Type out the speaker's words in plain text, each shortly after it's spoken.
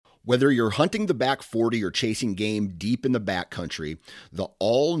Whether you're hunting the back 40 or chasing game deep in the backcountry, the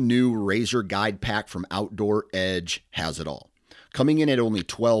all-new Razor Guide Pack from Outdoor Edge has it all. Coming in at only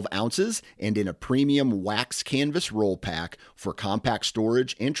 12 ounces and in a premium wax canvas roll pack for compact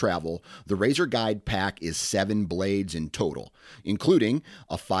storage and travel, the Razor Guide Pack is 7 blades in total, including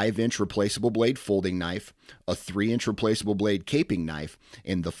a 5-inch replaceable blade folding knife, a 3-inch replaceable blade caping knife,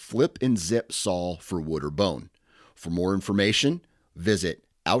 and the flip and zip saw for wood or bone. For more information, visit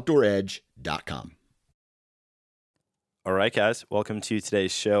OutdoorEdge.com. All right, guys, welcome to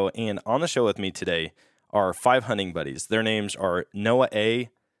today's show. And on the show with me today are 5 hunting buddies. Their names are Noah A,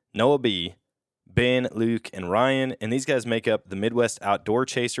 Noah B, Ben, Luke, and Ryan. And these guys make up the Midwest Outdoor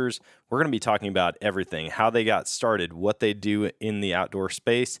Chasers. We're going to be talking about everything, how they got started, what they do in the outdoor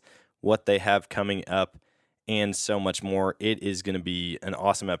space, what they have coming up, and so much more. It is going to be an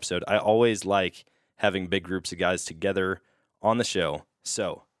awesome episode. I always like having big groups of guys together on the show.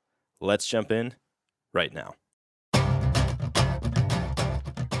 So let's jump in right now.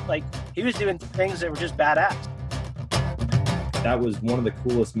 Like, he was doing things that were just badass. That was one of the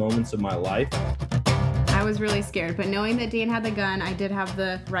coolest moments of my life. I was really scared, but knowing that Dan had the gun, I did have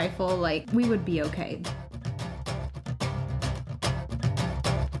the rifle, like, we would be okay.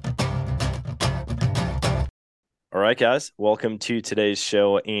 All right, guys, welcome to today's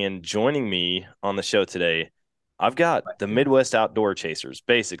show. And joining me on the show today, I've got the Midwest Outdoor Chasers,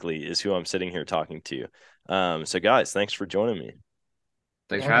 basically, is who I'm sitting here talking to. So, guys, thanks for joining me.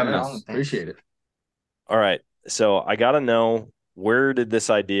 Thanks for having us. Appreciate it. All right. So I got to know, where did this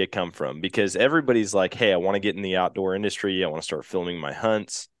idea come from? Because everybody's like, hey, I want to get in the outdoor industry. I want to start filming my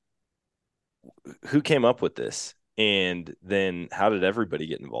hunts. Who came up with this? And then how did everybody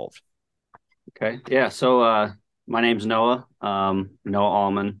get involved? Okay. Yeah. So my name's Noah, Noah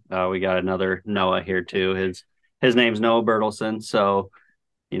Allman. We got another Noah here too. His name's Noah Bertelson. So,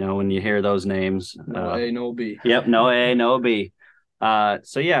 you know, when you hear those names, Noah A, Noah B. Yep. Noah A, Noah B.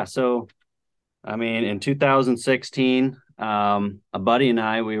 So I mean, in 2016, a buddy and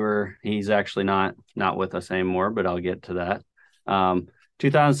I, he's actually not with us anymore, but I'll get to that.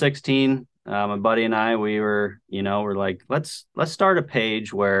 2016, my buddy and I, we're like, let's start a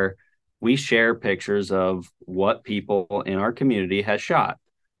page where we share pictures of what people in our community has shot.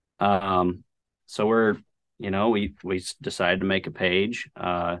 So we decided to make a page.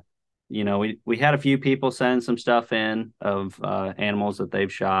 We had a few people send some stuff in of animals that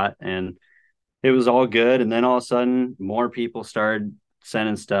they've shot, and it was all good. And then all of a sudden, more people started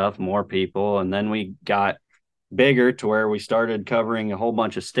sending stuff, more people. And then we got bigger to where we started covering a whole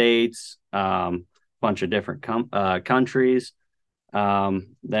bunch of states, bunch of different countries. Then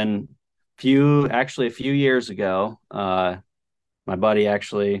a few years ago, my buddy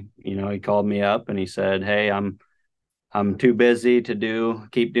actually, he called me up and he said, hey, I'm too busy to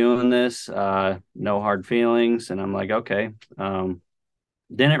keep doing this. No hard feelings. And I'm like, okay.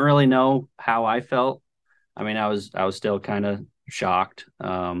 Didn't really know how I felt. I mean, I was still kind of shocked.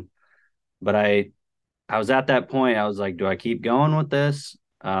 But I was at that point, I was like, do I keep going with this?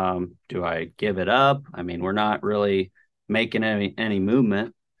 Do I give it up? I mean, we're not really making any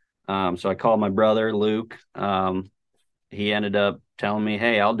movement. So I called my brother, Luke. He ended up telling me,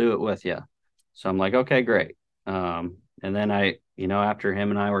 hey, I'll do it with you. So I'm like, okay, great. And then after him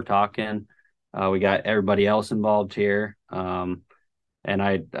and I were talking, we got everybody else involved here. And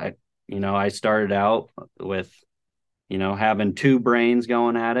I started out with, having 2 brains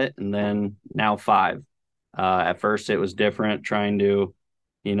going at it, and then now 5. At first it was different, trying to,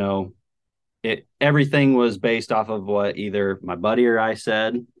 everything was based off of what either my buddy or I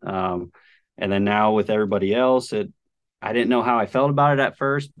said. And then now with everybody else, I didn't know how I felt about it at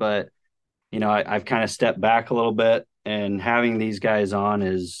first, but, I've kind of stepped back a little bit, and having these guys on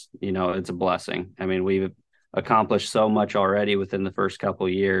is, it's a blessing. I mean, we've accomplished so much already within the first couple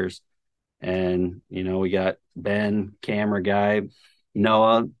of years. And, we got Ben, camera guy,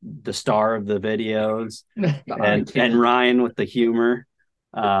 Noah, the star of the videos, and Ryan with the humor.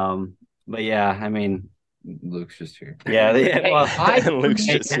 But yeah, I mean, Luke's just here. Yeah, Luke's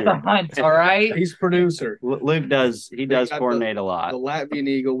just here. Hunt, all right. He's producer. Luke does coordinate a lot. The Latvian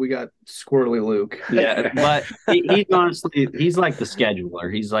Eagle, we got Squirrely Luke. Yeah, but he's honestly, he's like the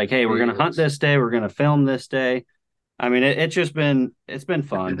scheduler. He's like, hey, we're gonna hunt this day, we're gonna film this day. I mean, it's been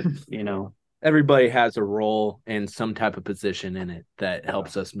fun, Everybody has a role and some type of position in it that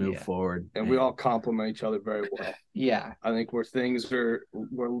helps us move forward. And we all complement each other very well. Yeah. I think where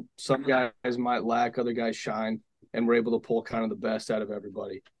some guys might lack, other guys shine, and we're able to pull kind of the best out of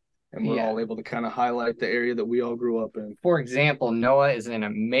everybody. And we're all able to kind of highlight the area that we all grew up in. For example, Noah is an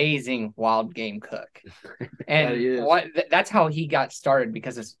amazing wild game cook. And that's how he got started,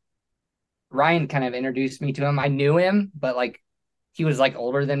 because Ryan kind of introduced me to him. I knew him, but like he was like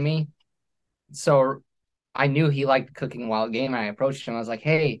older than me. So I knew he liked cooking wild game. And I approached him. I was like,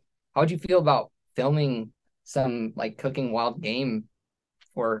 hey, how would you feel about filming some like cooking wild game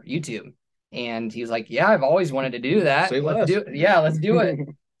for YouTube? And he was like, yeah, I've always wanted to do that. Let's do it.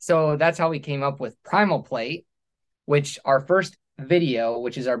 So that's how we came up with Primal Plate, which our first video,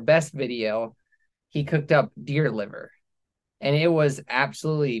 which is our best video, he cooked up deer liver. And it was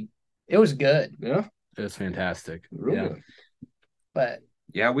good. Yeah. It was fantastic. Really yeah. good. But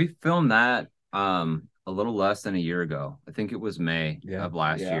yeah, we filmed that a little less than a year ago. I think it was May of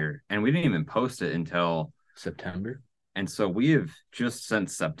last year. And we didn't even post it until September. And so we have just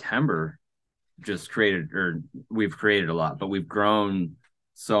since September we've created a lot, but we've grown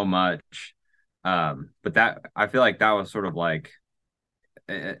so much. But that, I feel like that was sort of like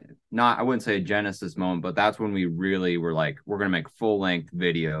I wouldn't say a genesis moment, but that's when we really were like, we're going to make full length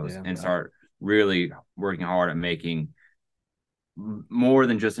videos and start really working hard at making more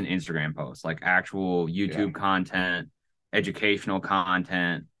than just an Instagram post, like actual YouTube content, educational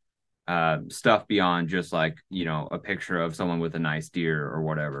content, stuff beyond just like, a picture of someone with a nice deer or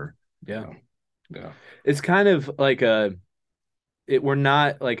whatever. Yeah. It's kind of like we're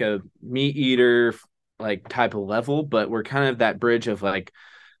not like a meat eater like type of level, but we're kind of that bridge of like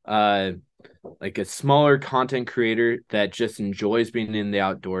a smaller content creator that just enjoys being in the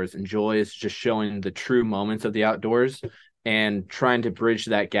outdoors, enjoys just showing the true moments of the outdoors, and trying to bridge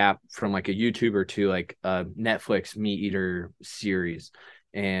that gap from like a YouTuber to like a Netflix meat eater series,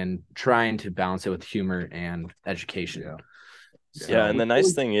 and trying to balance it with humor and education. Yeah, and the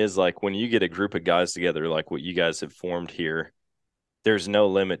nice thing is, like, when you get a group of guys together, like what you guys have formed here, there's no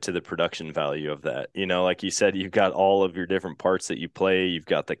limit to the production value of that. Like you said, you've got all of your different parts that you play. You've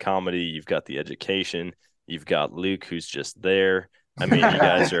got the comedy, you've got the education, you've got Luke, who's just there. I mean, you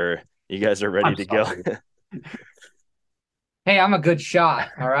guys are ready to go. Hey, I'm a good shot.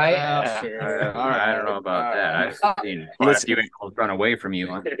 All right. Sure. All right. I don't know about that. I've seen quite a few animals run away from you.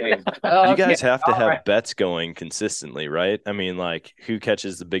 You guys have to have bets going consistently, right? I mean, like, who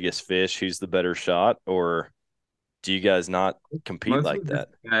catches the biggest fish? Who's the better shot? Or do you guys not compete Mostly like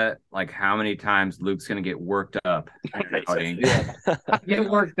that? Like how many times Luke's going to get worked up? Get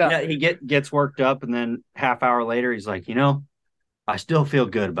worked up. Yeah, he gets worked up, and then half hour later, he's like, I still feel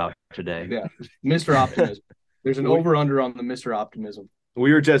good about today. Yeah, Mr. Optimism. There's an over-under on the Mr. Optimism.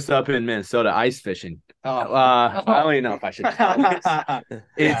 We were just up in Minnesota ice fishing. I don't even know if I should tell this.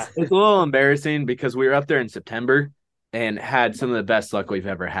 It's a little embarrassing because we were up there in September and had some of the best luck we've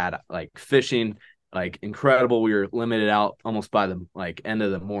ever had. Like fishing, like incredible. We were limited out almost by the like end of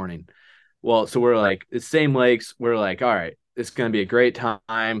the morning. Well, so we're like the same lakes. We're like, all right, it's going to be a great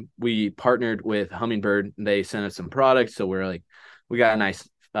time. We partnered with Humminbird. They sent us some products. So we're like, we got a nice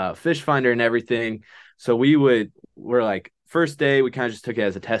fish finder and everything. So we're like, first day, we kind of just took it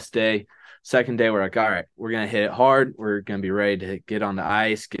as a test day. Second day, we're like, all right, we're going to hit it hard. We're going to be ready to get on the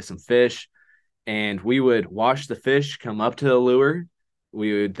ice, get some fish. And we would wash the fish, come up to the lure.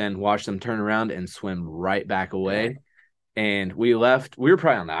 We would then watch them turn around and swim right back away. And we left. We were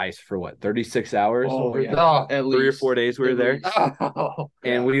probably on the ice for 36 hours? At 3 or 4 days we were there.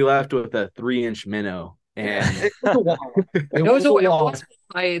 And we left with a 3-inch minnow. And it was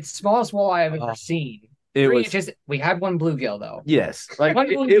the smallest walleye I've ever seen. We had one bluegill though. Yes, like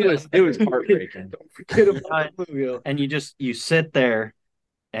it was heartbreaking. Don't forget about bluegill. And you sit there,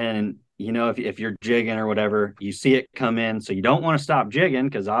 and if you're jigging or whatever, you see it come in, so you don't want to stop jigging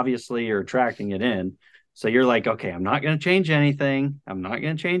because obviously you're attracting it in. So you're like, okay, I'm not going to change anything.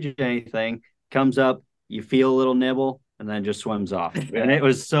 Comes up, you feel a little nibble, and then just swims off. And it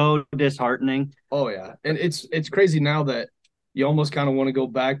was so disheartening. Oh yeah, and it's crazy now that you almost kind of want to go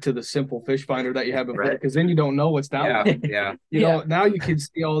back to the simple fish finder that you had before, because then you don't know what's down there. Yeah. You know, now you can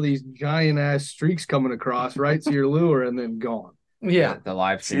see all these giant ass streaks coming across right to your lure and then gone. Yeah. The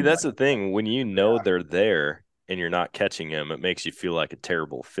live. See, that's the thing. When you know they're there and you're not catching them, it makes you feel like a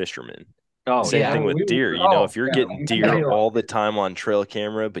terrible fisherman. Oh, Same thing with deer. If you're getting deer all the time on trail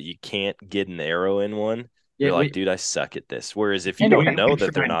camera, but you can't get an arrow in one, you're like, dude, I suck at this. Whereas if you don't know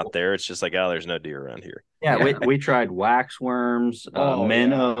that they're not there, it's just like, oh, there's no deer around here. Yeah, we tried wax worms,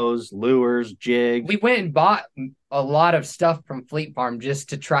 minnows, lures, jigs. We went and bought a lot of stuff from Fleet Farm just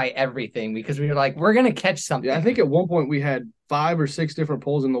to try everything because we were like, we're going to catch something. Yeah, I think at one point we had 5 or 6 different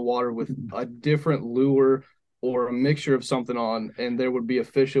poles in the water with a different lure or a mixture of something on, and there would be a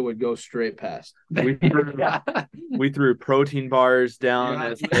fish that would go straight past. We threw protein bars down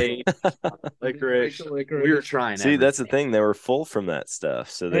as bait, licorice. We were trying. See, that's the thing. They were full from that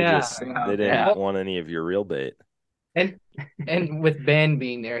stuff, so they didn't want any of your real bait. And with Ben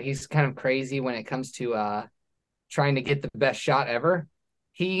being there, he's kind of crazy when it comes to trying to get the best shot ever.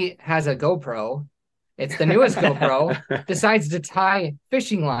 He has a GoPro. It's the newest GoPro, decides to tie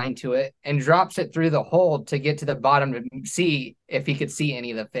fishing line to it and drops it through the hole to get to the bottom to see if he could see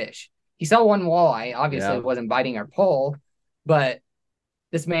any of the fish. He saw one walleye. Obviously, it wasn't biting our pole, but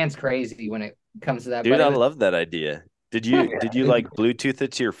this man's crazy when it comes to that. Dude, I love that idea. Did you like Bluetooth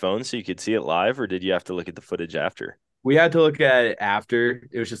it to your phone so you could see it live, or did you have to look at the footage after? We had to look at it after.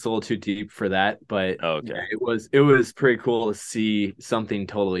 It was just a little too deep for that, but okay. Yeah, it was pretty cool to see something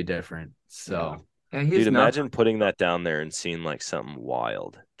totally different. So, dude, imagine putting that down there and seeing like something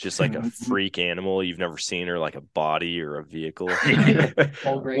wild, just like a freak animal you've never seen, or like a body or a vehicle.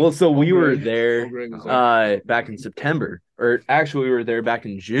 Well, so we were there back in September, or actually we were there back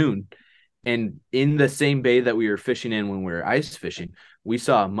in June, and in the same bay that we were fishing in when we were ice fishing, we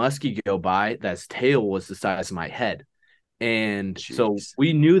saw a muskie go by that's tail was the size of my head. And so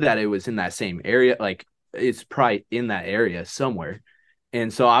we knew that it was in that same area, like it's probably in that area somewhere.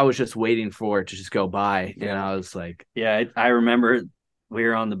 And so I was just waiting for it to just go by. And I was like, I remember we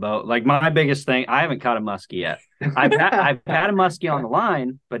were on the boat. Like my biggest thing, I haven't caught a muskie yet. I've had a muskie on the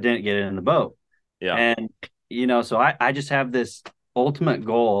line, but didn't get it in the boat. Yeah. And, so I just have this ultimate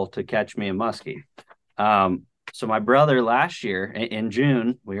goal to catch me a muskie. So my brother last year in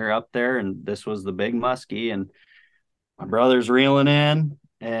June, we were up there and this was the big muskie, and my brother's reeling in,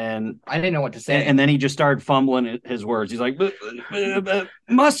 and I didn't know what to say. And then he just started fumbling his words. He's like,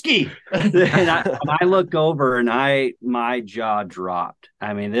 muskie. And I look over and my jaw dropped.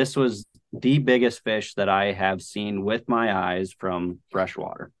 I mean, this was the biggest fish that I have seen with my eyes from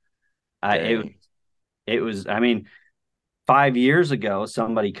freshwater. It was, I mean, 5 years ago,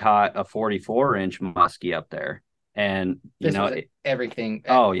 somebody caught a 44-inch muskie up there. And, everything.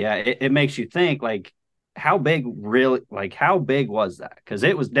 Oh, yeah. It makes you think, like, how big was that? Because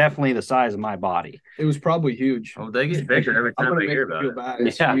it was definitely the size of my body. It was probably huge. Oh, they get bigger every time I hear about it.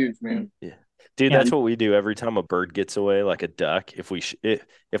 It's huge, man. Yeah. Dude, that's what we do every time a bird gets away, like a duck. If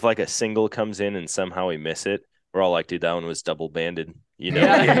if like a single comes in and somehow we miss it, we're all like, dude, that one was double banded.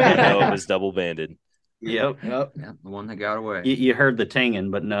 It was double banded. Yep. Yeah, the one that got away. You heard the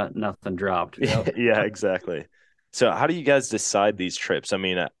tinging, but nothing dropped. Yeah, exactly. So how do you guys decide these trips? I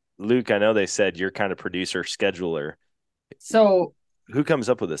mean, Luke, I know they said you're kind of producer, scheduler. So who comes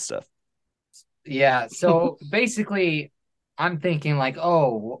up with this stuff? Yeah. So basically, I'm thinking like,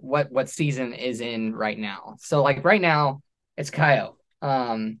 oh, what season is in right now? So like right now, it's coyote.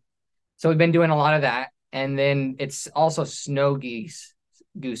 So we've been doing a lot of that, and then it's also snow goose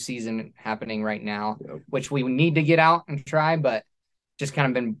season happening right now, which we need to get out and try, but just kind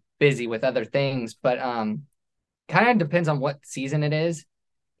of been busy with other things. But kind of depends on what season it is,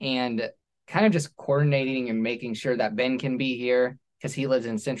 and kind of just coordinating and making sure that Ben can be here because he lives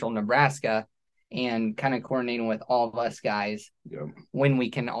in central Nebraska, and kind of coordinating with all of us guys when we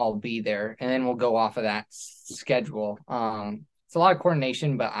can all be there. And then we'll go off of that schedule. It's a lot of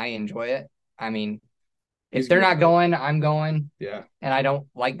coordination, but I enjoy it. I mean, if they're not going, I'm going. Yeah. And I don't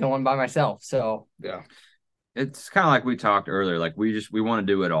like going by myself. So yeah. It's kind of like we talked earlier. Like we want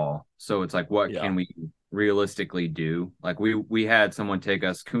to do it all. So it's like, what can we realistically do? Like we had someone take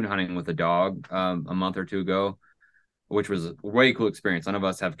us coon hunting with a dog a month or two ago, which was a way cool experience. None of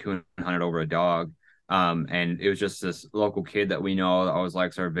us have coon hunted over a dog. And it was just this local kid that we know that always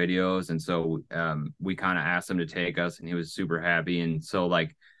likes our videos. And so we kind of asked him to take us, and he was super happy. And so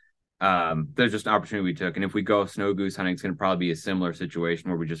like, there's just an opportunity we took. And if we go snow goose hunting, it's going to probably be a similar situation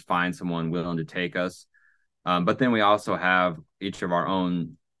where we just find someone willing to take us. But then we also have each of our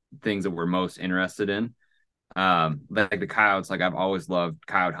own things that we're most interested in. Like the coyotes, like I've always loved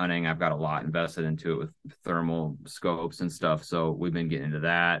coyote hunting. I've got a lot invested into it with thermal scopes and stuff. So we've been getting into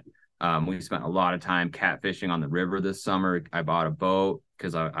that. We spent a lot of time catfishing on the river this summer. I bought a boat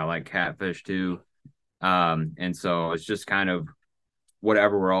because I like catfish too. And so it's just kind of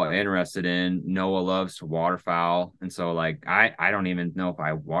whatever we're all interested in. Noah loves to waterfowl. And so like, I don't even know if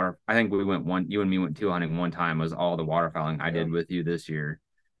I think we went you and me went teal hunting one time, was all the waterfowling I did with you this year.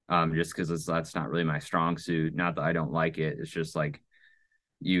 Just because that's not really my strong suit. Not that I don't like it. It's just like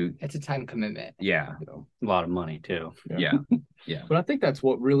it's a time commitment. Yeah. A lot of money too. Yeah. Yeah. But I think that's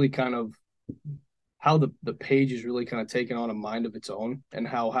what really kind of how the page is really kind of taken on a mind of its own, and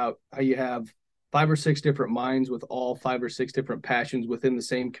how you have 5 or 6 different minds with all 5 or 6 different passions within the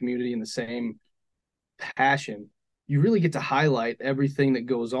same community and the same passion. You really get to highlight everything that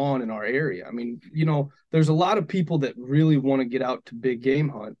goes on in our area. I mean, there's a lot of people that really want to get out to big game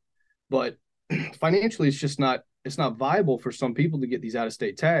hunt, but financially it's not viable for some people to get these out of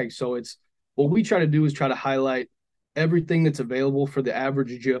state tags. So it's what we try to do is try to highlight everything that's available for the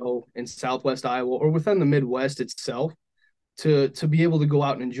average Joe in Southwest Iowa or within the Midwest itself to be able to go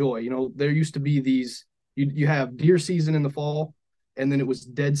out and enjoy. You know, there used to be these, you have deer season in the fall, and then it was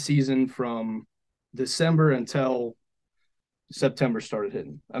dead season from December until September started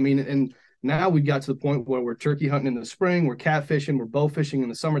hitting. I mean, and now we got to the point where we're turkey hunting in the spring, we're catfishing, we're bow fishing in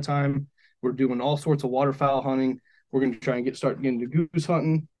the summertime, we're doing all sorts of waterfowl hunting. We're going to try and start getting into goose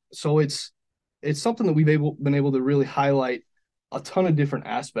hunting. So it's something that we've been able to really highlight a ton of different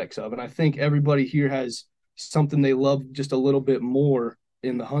aspects of. And I think everybody here has something they love just a little bit more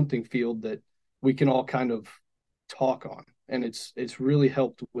in the hunting field that we can all kind of talk on. And it's really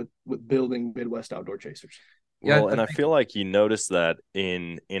helped with building Midwest Outdoor Chasers. Well, and I feel like you notice that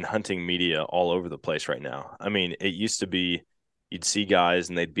in hunting media all over the place right now. I mean, it used to be you'd see guys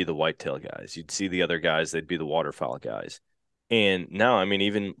and they'd be the whitetail guys. You'd see the other guys, they'd be the waterfowl guys. And now, I mean,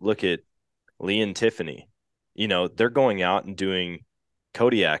 even look at Lee and Tiffany. You know, they're going out and doing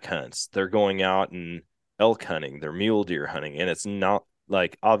Kodiak hunts. They're going out and elk hunting. They're mule deer hunting. And it's not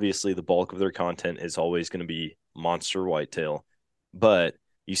like, obviously, the bulk of their content is always going to be monster whitetail. But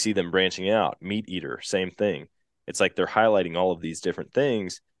you see them branching out. Meat eater, same thing. It's like they're highlighting all of these different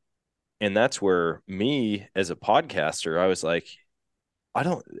things. And that's where me as a podcaster, I was like,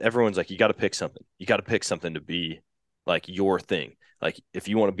 everyone's like, you got to pick something. You got to pick something to be like your thing. Like if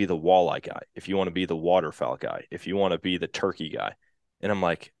you want to be the walleye guy, if you want to be the waterfowl guy, if you want to be the turkey guy. And I'm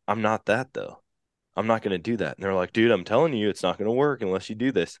like, I'm not that though. I'm not going to do that. And they're like, dude, I'm telling you, it's not going to work unless you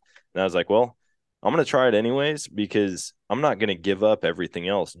do this. And I was like, well, I'm going to try it anyways, because I'm not going to give up everything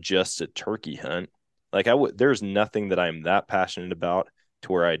else just to turkey hunt. Like there's nothing that I'm that passionate about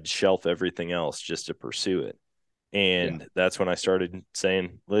to where I'd shelf everything else just to pursue it. And that's when I started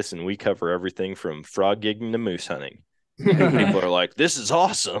saying, listen, we cover everything from frog gigging to moose hunting. And people are like, this is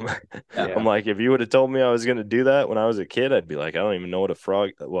awesome. I'm like, if you would have told me I was going to do that when I was a kid, I'd be like, I don't even know what a frog.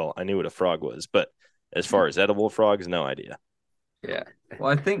 Well, I knew what a frog was, but as far as edible frogs, no idea. Yeah.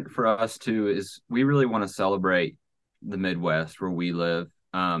 Well, I think for us too, is we really want to celebrate the Midwest where we live.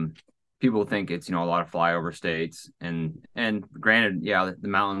 People think it's, a lot of flyover states, and granted, yeah, the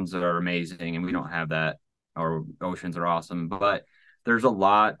mountains are amazing and we don't have that. Our oceans are awesome, but there's a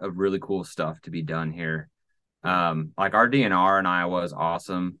lot of really cool stuff to be done here. Like our DNR in Iowa is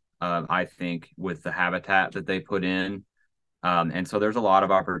awesome. I think with the habitat that they put in. And so there's a lot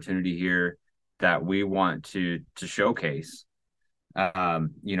of opportunity here that we want to showcase.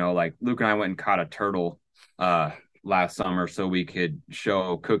 Like Luke and I went and caught a turtle, last summer so we could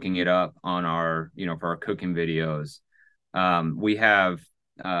show cooking it up on our, for our cooking videos. We have,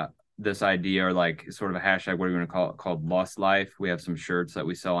 this idea, or like sort of a hashtag, what are you going to call it, called Lust Life. We have some shirts that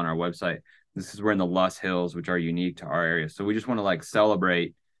we sell on our website. This is we're in the Lust Hills, which are unique to our area. So we just want to like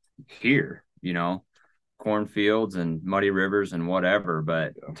celebrate here, cornfields and muddy rivers and whatever.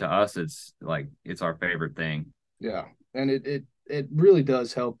 But to us, it's like, it's our favorite thing. Yeah. And it really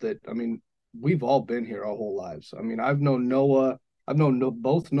does help that, I mean, we've all been here our whole lives. I mean, I've known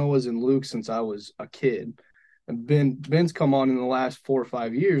both Noahs and Luke since I was a kid. And Ben's come on in the last 4 or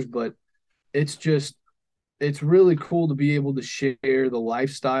 5 years, but it's really cool to be able to share the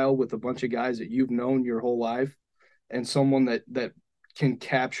lifestyle with a bunch of guys that you've known your whole life, and someone that can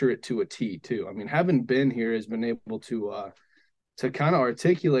capture it to a T too. I mean, having been here has been able to kind of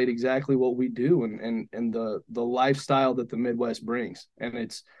articulate exactly what we do and the lifestyle that the Midwest brings. And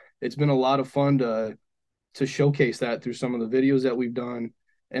it's been a lot of fun to showcase that through some of the videos that we've done,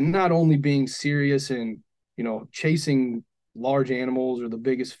 and not only being serious and chasing large animals or the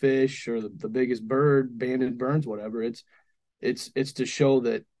biggest fish or the biggest bird, banded burns, whatever. It's to show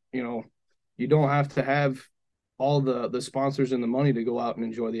that, you don't have to have all the sponsors and the money to go out and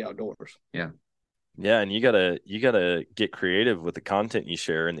enjoy the outdoors. Yeah. Yeah. And you gotta get creative with the content you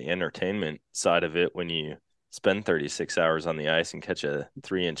share and the entertainment side of it when you spend 36 hours on the ice and catch a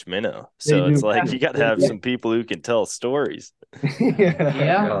 3-inch minnow. So it's like, you got to have some people who can tell stories.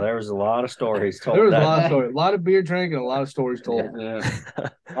 Yeah. Oh, there was a lot of stories told. There was a lot of stories, a lot of beer drinking, a lot of stories told. Yeah.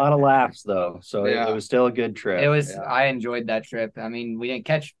 A lot of laughs though. So it was still a good trip. It was, I enjoyed that trip. I mean, we didn't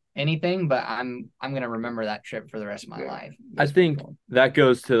catch anything, but I'm going to remember that trip for the rest of my life. I think that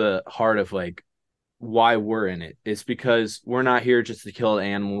goes to the heart of like why we're in it. It's because we're not here just to kill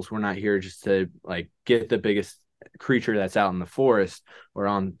animals. We're not here just to like get the biggest creature that's out in the forest or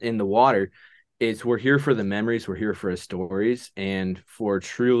in the water. We're here for the memories. We're here for the stories and for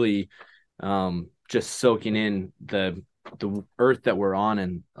truly just soaking in the earth that we're on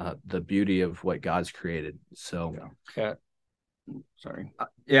and the beauty of what God's created. So sorry.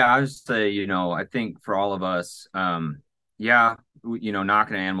 I would say, I think for all of us, knocking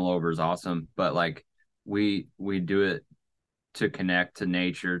an animal over is awesome, but like we do it to connect to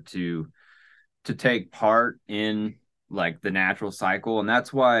nature, to take part in like the natural cycle. And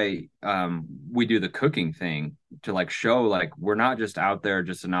that's why we do the cooking thing, to like show like we're not just out there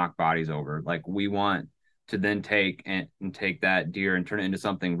just to knock bodies over. Like we want to then take and take that deer and turn it into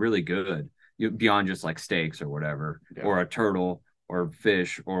something really good, beyond just like steaks or whatever, or a turtle or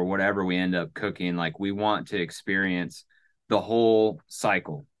fish or whatever we end up cooking. Like we want to experience the whole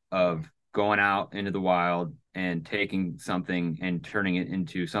cycle of going out into the wild and taking something and turning it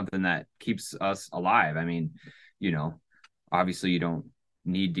into something that keeps us alive. I mean, obviously you don't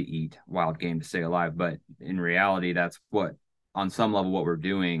need to eat wild game to stay alive, but in reality, that's what, on some level, what we're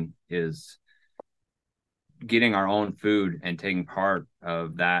doing is getting our own food and taking part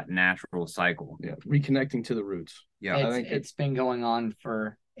of that natural cycle. Yeah, reconnecting to the roots. Yeah, I think it's been going on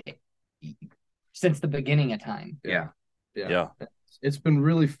since the beginning of time. Yeah. It's been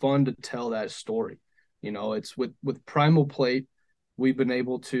really fun to tell that story. It's with Primal Plate, we've been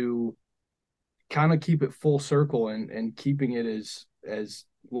able to kind of keep it full circle and keeping it as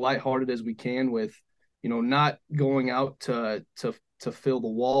lighthearted as we can, with not going out to fill the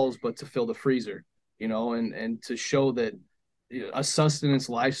walls, but to fill the freezer, and to show that a sustenance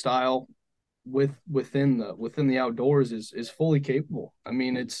lifestyle within the outdoors is fully capable. I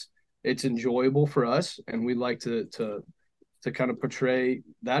mean, it's enjoyable for us, and we'd like to kind of portray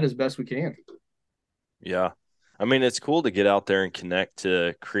that as best we can. Yeah. I mean, it's cool to get out there and connect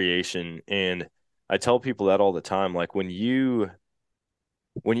to creation. And I tell people that all the time. Like when you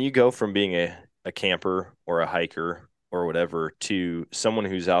go from being a camper or a hiker or whatever to someone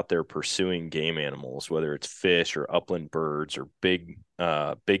who's out there pursuing game animals, whether it's fish or upland birds or big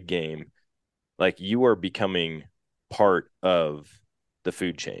game, like you are becoming part of the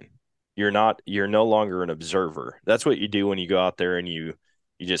food chain. You're no longer an observer. That's what you do when you go out there and you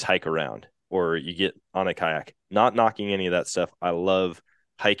just hike around or you get on a kayak. Not knocking any of that stuff. I love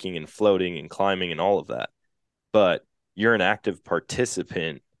hiking and floating and climbing and all of that. But you're an active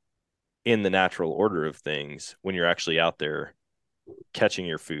participant in the natural order of things when you're actually out there catching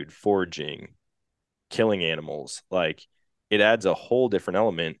your food, foraging, killing animals. Like it adds a whole different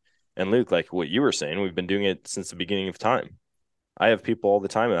element. And Luke, like what you were saying, we've been doing it since the beginning of time. I have people all the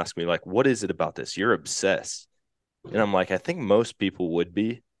time ask me, like, what is it about this? You're obsessed. And I'm like, I think most people would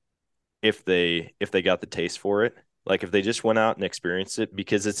be if they got the taste for it. Like if they just went out and experienced it,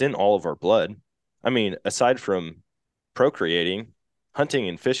 because it's in all of our blood. I mean, aside from procreating, hunting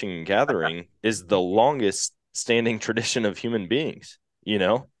and fishing and gathering is the longest standing tradition of human beings,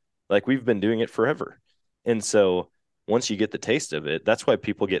 like we've been doing it forever. And so once you get the taste of it, that's why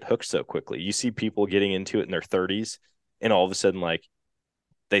people get hooked so quickly. You see people getting into it in their 30s and all of a sudden, like,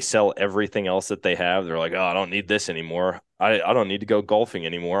 they sell everything else that they have. They're like, oh, I don't need this anymore. I don't need to go golfing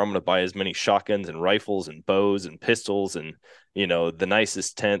anymore. I'm going to buy as many shotguns and rifles and bows and pistols and, the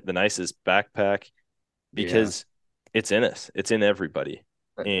nicest tent, the nicest backpack, because it's in us. It's in everybody.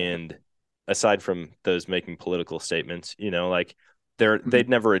 And aside from those making political statements, like they'd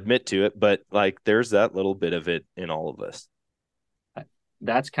never admit to it, but like there's that little bit of it in all of us.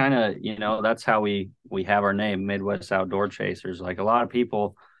 That's kind of, that's how we have our name, Midwest Outdoor Chasers. Like a lot of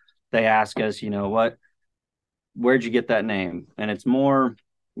people, they ask us, where'd you get that name? And it's more,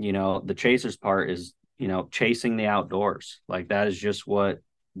 the chasers part is, chasing the outdoors. Like that is just what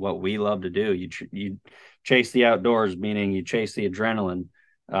we love to do. You chase the outdoors, meaning you chase the adrenaline,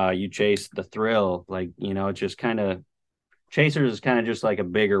 you chase the thrill. Like, it's just kind of, chasers is kind of just like a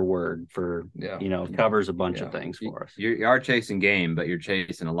bigger word for, covers a bunch of things for us. You are chasing game, but you're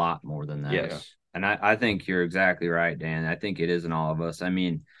chasing a lot more than that. Yes. And I think you're exactly right, Dan. I think it is in all of us. I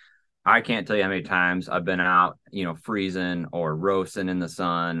mean, I can't tell you how many times I've been out, freezing or roasting in the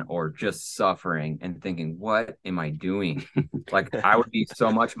sun or just suffering and thinking, what am I doing? Like I would be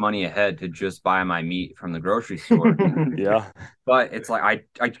so much money ahead to just buy my meat from the grocery store. Yeah. But it's like,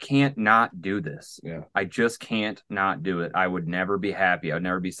 I can't not do this. Yeah. I just can't not do it. I would never be happy. I would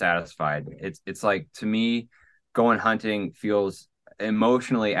never be satisfied. It's like, to me, going hunting feels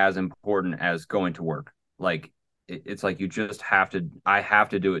emotionally as important as going to work. Like, it's like you just I have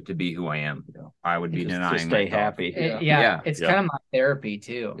to do it to be who I am. I would be denying to stay myself. happy. It's kind of my therapy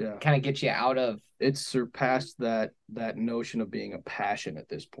too. Yeah. Kind of gets you out of. It's surpassed that notion of being a passion at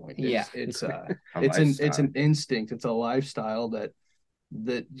this point. It's an instinct. It's a lifestyle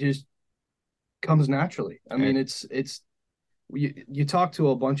that just comes naturally. I mean, it's you talk to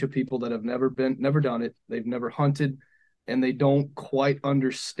a bunch of people that have never done it. They've never hunted, and they don't quite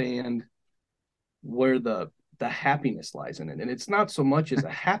understand where the happiness lies in it. And it's not so much as a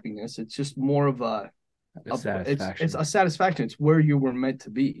happiness, it's just more of a satisfaction. It's a satisfaction. It's where you were meant to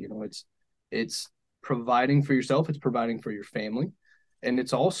be. It's providing for yourself, it's providing for your family, and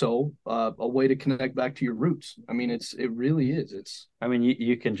it's also a way to connect back to your roots. I mean, it really is. I mean,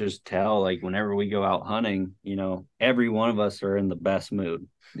 you can just tell, like, whenever we go out hunting, every one of us are in the best mood.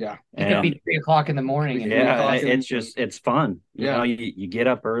 Yeah. It could be 3:00 in the morning. And yeah, it's fun. Yeah. You get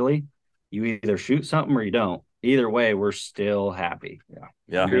up early, you either shoot something or you don't. Either way, we're still happy.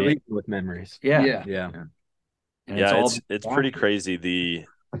 Yeah. You're leaving with memories. Yeah. And it's pretty crazy.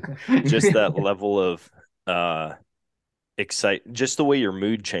 Just that level of just the way your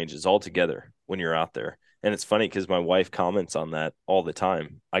mood changes altogether when you're out there. And it's funny because my wife comments on that all the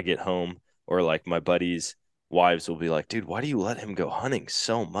time. I get home, or like my buddies' wives will be like, dude, why do you let him go hunting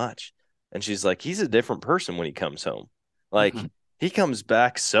so much? And she's like, he's a different person when he comes home. Like, he comes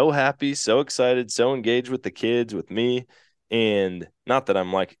back so happy, so excited, so engaged with the kids, with me. And not that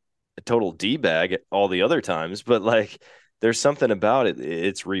I'm like a total D-bag all the other times, but like there's something about it.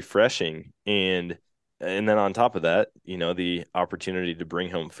 It's refreshing. And then on top of that, the opportunity to bring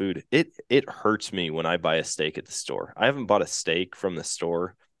home food, it hurts me when I buy a steak at the store. I haven't bought a steak from the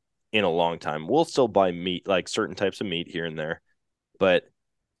store in a long time. We'll still buy meat, like certain types of meat here and there, but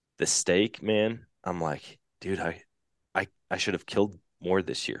the steak, man, I'm like, dude, I should have killed more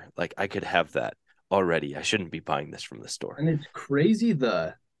this year. Like, I could have that already. I shouldn't be buying this from the store. And it's crazy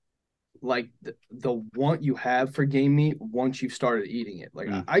the want you have for game meat once you've started eating it. Like,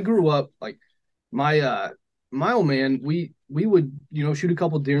 I grew up, like, my old man, we would, shoot a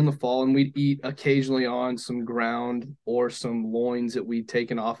couple deer in the fall, and we'd eat occasionally on some ground or some loins that we'd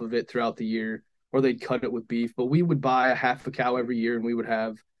taken off of it throughout the year, or they'd cut it with beef. But we would buy a half a cow every year, and we would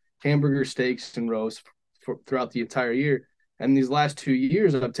have hamburger, steaks, and roast throughout the entire year. And these last 2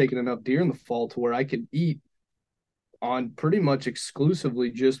 years, I've taken enough deer in the fall to where I could eat on pretty much exclusively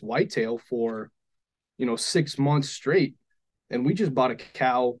just whitetail for, 6 months straight. And we just bought a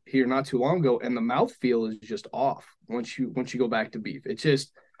cow here not too long ago, and the mouthfeel is just off once you go back to beef. It's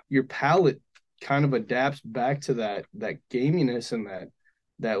just your palate kind of adapts back to that gaminess and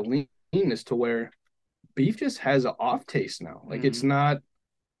that leanness, to where beef just has an off taste now. Like, it's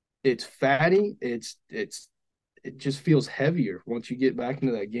fatty. It just feels heavier once you get back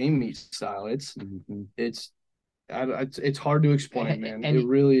into that game meat style. It's hard to explain, man. It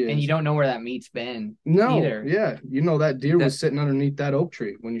really is. And you don't know where that meat's been. No, either. Yeah, that deer was sitting underneath that oak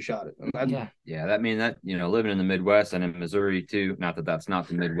tree when you shot it. Living in the Midwest and in Missouri too. Not that that's not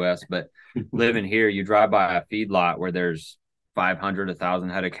the Midwest, but living here, you drive by a feedlot where there's 500, 1,000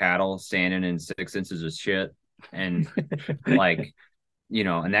 head of cattle standing in 6 inches of shit, and like,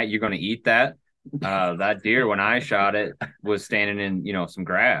 and that you're going to eat that. That deer, when I shot it, was standing in some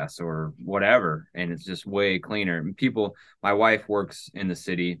grass or whatever, and it's just way cleaner. My wife works in the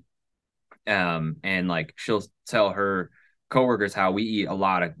city, and like, she'll tell her coworkers how we eat a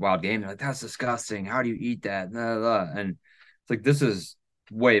lot of wild game. They're like, that's disgusting, how do you eat that? Blah, blah. And it's like, this is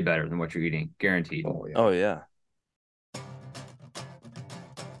way better than what you're eating, guaranteed. Oh yeah.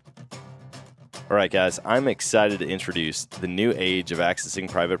 All right, guys, I'm excited to introduce the new age of accessing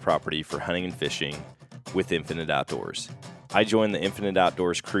private property for hunting and fishing with Infinite Outdoors. I joined the Infinite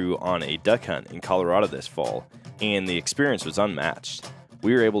Outdoors crew on a duck hunt in Colorado this fall, and the experience was unmatched.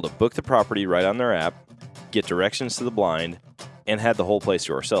 We were able to book the property right on their app, get directions to the blind, and had the whole place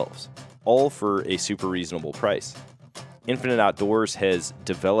to ourselves, all for a super reasonable price. Infinite Outdoors has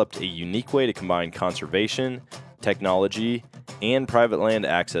developed a unique way to combine conservation, technology, and private land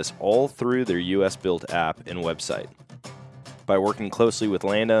access all through their US-built app and website. By working closely with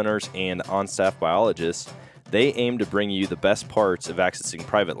landowners and on-staff biologists, they aim to bring you the best parts of accessing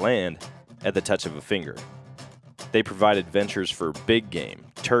private land at the touch of a finger. They provide adventures for big game,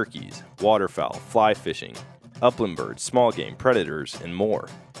 turkeys, waterfowl, fly fishing, upland birds, small game, predators, and more.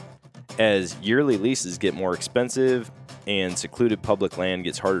 As yearly leases get more expensive and secluded public land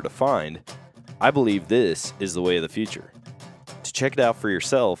gets harder to find, I believe this is the way of the future. To check it out for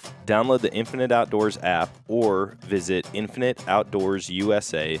yourself, download the Infinite Outdoors app or visit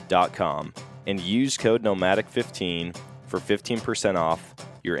infiniteoutdoorsusa.com and use code NOMADIC15 for 15% off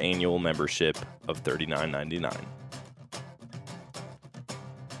your annual membership of $39.99.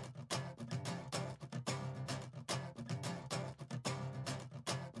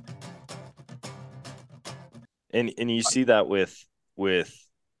 And you see that with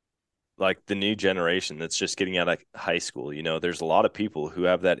like the new generation that's just getting out of high school. There's a lot of people who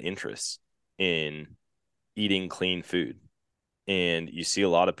have that interest in eating clean food. And you see a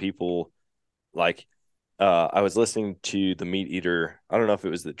lot of people, like, I was listening to the Meat Eater. I don't know if it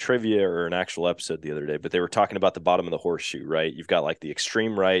was the trivia or an actual episode the other day, but they were talking about the bottom of the horseshoe, right? You've got like the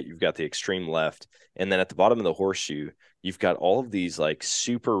extreme right, you've got the extreme left. And then at the bottom of the horseshoe, you've got all of these like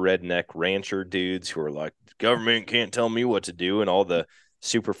super redneck rancher dudes who are like, government can't tell me what to do. And all the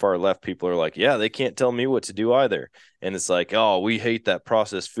super far left people are like, yeah, they can't tell me what to do either. And it's like, oh, we hate that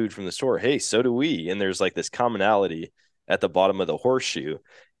processed food from the store. Hey, so do we. And there's like this commonality at the bottom of the horseshoe.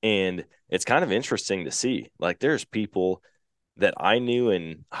 And it's kind of interesting to see. Like, there's people that I knew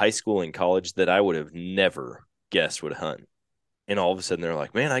in high school and college that I would have never guessed would hunt. And all of a sudden they're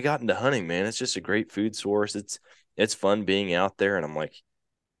like, man, I got into hunting, man. It's just a great food source. It's fun being out there. And I'm like,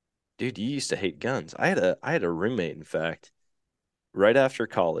 dude, you used to hate guns. I had a roommate, in fact, right after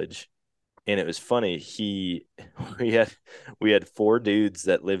college, and it was funny. We had 4 dudes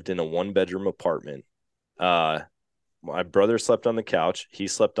that lived in a 1-bedroom apartment. My brother slept on the couch. He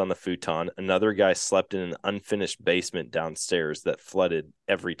slept on the futon. Another guy slept in an unfinished basement downstairs that flooded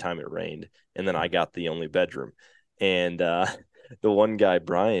every time it rained. And then I got the only bedroom. And the one guy,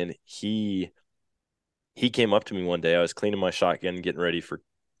 Brian, he came up to me one day. I was cleaning my shotgun, getting ready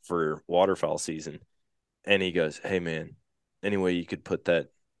for waterfowl season. And he goes, hey, man, any way you could put that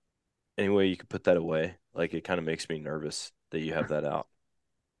away? Like, it kind of makes me nervous that you have that out.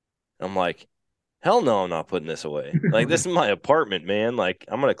 I'm like, hell no, I'm not putting this away. Like, this is my apartment, man. Like,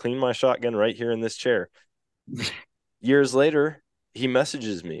 I'm going to clean my shotgun right here in this chair. Years later, he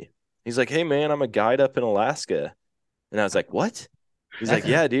messages me. He's like, hey, man, I'm a guide up in Alaska. And I was like, what? He's like,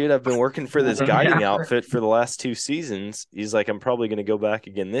 yeah, dude, I've been working for this guiding outfit for the last 2 seasons. He's like, I'm probably going to go back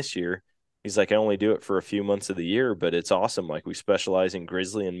again this year. He's like, I only do it for a few months of the year, but it's awesome. Like, we specialize in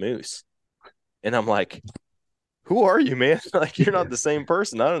grizzly and moose. And I'm like, who are you, man? Like, you're not the same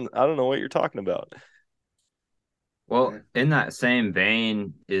person. I don't know what you're talking about. Well, in that same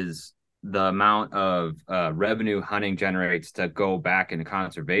vein is the amount of revenue hunting generates to go back into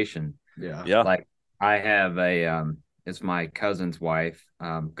conservation. Yeah. Like, I have it's my cousin's wife,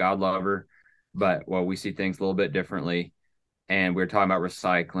 God love her, but we see things a little bit differently. And we were talking about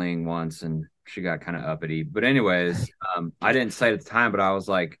recycling once, and she got kind of uppity. But anyways, I didn't say it at the time, but I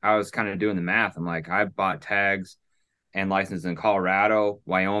was kind of doing the math. I'm like, I bought tags and licenses in Colorado,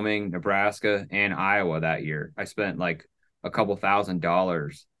 Wyoming, Nebraska, and Iowa that year. I spent like a couple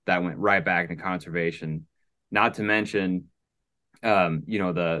 $1,000s that went right back into conservation. Not to mention,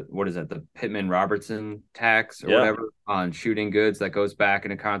 the Pittman Robertson tax or whatever on shooting goods that goes back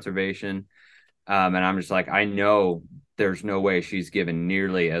into conservation. And I'm just like, I know there's no way she's given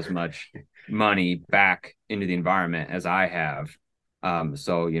nearly as much money back into the environment as I have.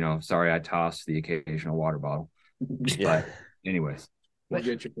 So, sorry, I tossed the occasional water bottle. Yeah. But anyways, We'll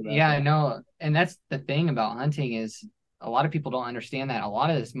get you for that. Yeah, I know. And that's the thing about hunting is a lot of people don't understand that. A lot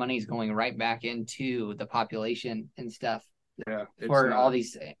of this money is going right back into the population and stuff. Yeah. For all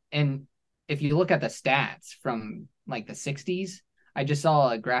these. And if you look at the stats from like the 60s, I just saw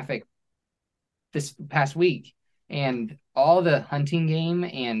a graphic this past week, and all the hunting game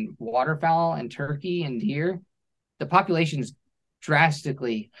and waterfowl and turkey and deer, the population's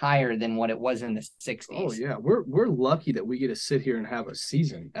drastically higher than what it was in the 60s. Oh yeah, we're lucky that we get to sit here and have a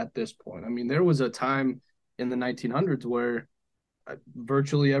season at this point. I mean, there was a time in the 1900s where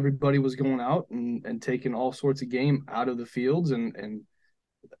virtually everybody was going out and taking all sorts of game out of the fields, and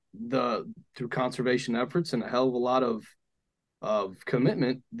through conservation efforts and a hell of a lot of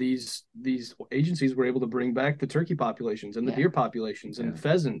commitment, these agencies were able to bring back the turkey populations and the deer populations and the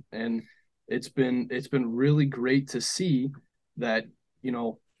pheasant, and it's been really great to see that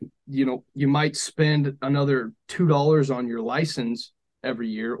you might spend another $2 on your license every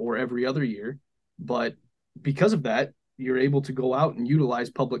year or every other year, but because of that, you're able to go out and utilize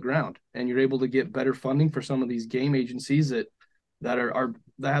public ground, and you're able to get better funding for some of these game agencies that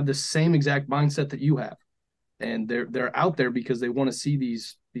have the same exact mindset that you have. And they're out there because they want to see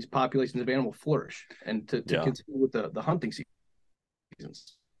these populations of animal flourish and to continue with the hunting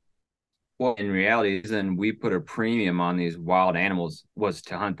seasons. Well, in reality, then we put a premium on these wild animals was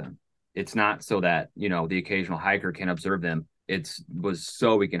to hunt them. It's not so that, the occasional hiker can observe them. Was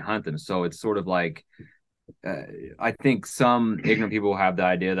so we can hunt them. So it's sort of like, I think some ignorant people have the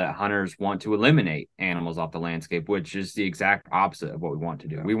idea that hunters want to eliminate animals off the landscape, which is the exact opposite of what we want to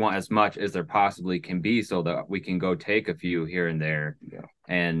do. We want as much as there possibly can be so that we can go take a few here and there. Yeah.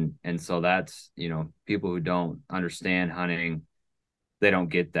 And so that's, people who don't understand hunting, they don't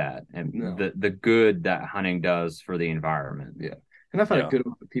get that. And the good that hunting does for the environment. Yeah. And I've had a good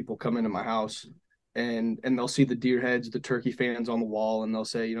amount of people come into my house and they'll see the deer heads, the turkey fans on the wall, and they'll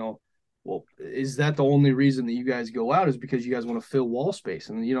say, well, is that the only reason that you guys go out is because you guys want to fill wall space?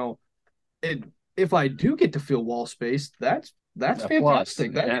 And, if I do get to fill wall space, that's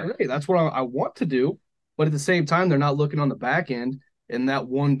fantastic. That's great. That's what I want to do. But at the same time, they're not looking on the back end, and that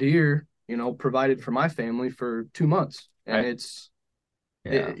one deer, provided for my family for 2 months. and it's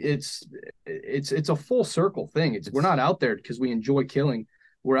a full circle thing. We're not out there because we enjoy killing.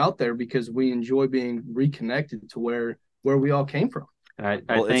 We're out there because we enjoy being reconnected to where we all came from. I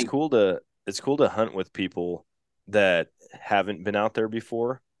think it's cool to hunt with people that haven't been out there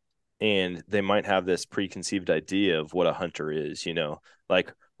before, and they might have this preconceived idea of what a hunter is.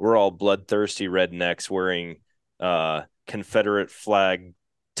 Like we're all bloodthirsty rednecks wearing Confederate flag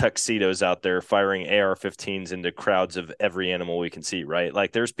tuxedos out there firing AR-15s into crowds of every animal we can see, right?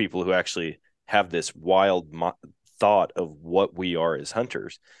 Like there's people who actually have this wild thought of what we are as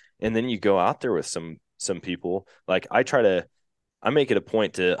hunters. And then you go out there with some people. Like I make it a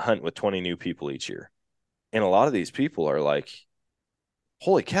point to hunt with 20 new people each year. And a lot of these people are like,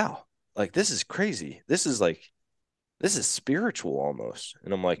 holy cow, like this is crazy. This is spiritual almost.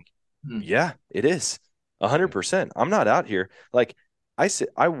 And I'm like, yeah, it is 100%. I'm not out here. Like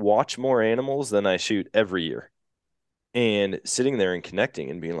I watch more animals than I shoot every year, and sitting there and connecting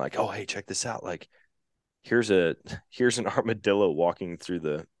and being like, oh, hey, check this out. Like here's an armadillo walking through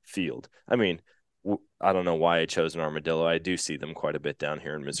the field. I mean, I don't know why I chose an armadillo. I do see them quite a bit down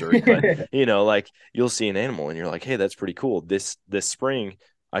here in Missouri, but like you'll see an animal and you're like, hey, that's pretty cool. This spring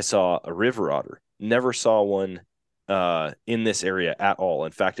I saw a river otter. Never saw one in this area at all.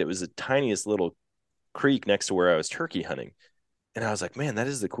 In fact, it was the tiniest little creek next to where I was turkey hunting. And I was like, man, that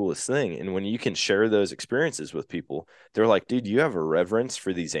is the coolest thing. And when you can share those experiences with people, they're like, dude, you have a reverence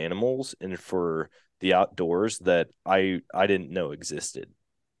for these animals and for the outdoors that I didn't know existed.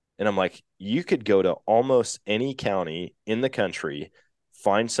 And I'm like, you could go to almost any county in the country,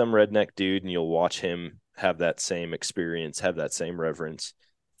 find some redneck dude, and you'll watch him have that same experience, have that same reverence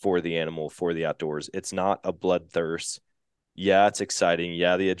for the animal, for the outdoors. It's not a bloodthirst. Yeah, it's exciting.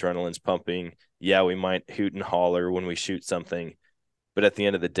 Yeah, the adrenaline's pumping. Yeah, we might hoot and holler when we shoot something. But at the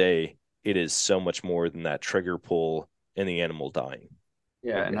end of the day, it is so much more than that trigger pull and the animal dying.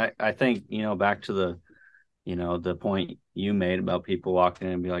 Yeah, and I think, back to the point you made about people walking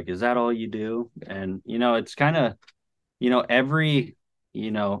in and be like, is that all you do? And, it's kind of, every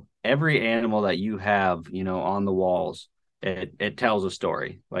animal that you have, on the walls, it tells a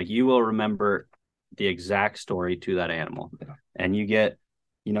story. Like you will remember the exact story to that animal. Yeah. And you get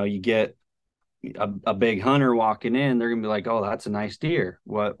a big hunter walking in, they're gonna be like, oh, that's a nice deer.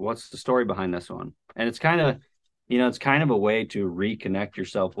 What's the story behind this one? And it's kind of, it's kind of a way to reconnect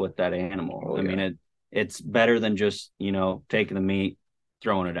yourself with that animal. Oh, I mean, it's better than just, taking the meat,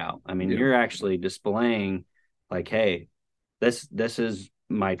 throwing it out. I mean, you're actually displaying like, hey, this is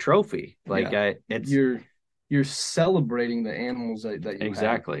my trophy. Like you're celebrating the animals that you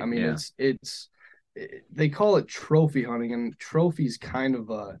exactly have. I mean, it's they call it trophy hunting, and trophy's kind of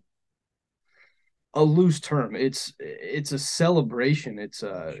a loose term. It's a celebration. It's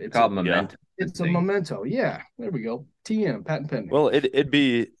called memento. It's a memento. Yeah, there we go. TM, patent pending. Well, it'd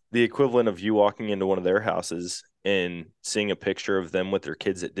be the equivalent of you walking into one of their houses and seeing a picture of them with their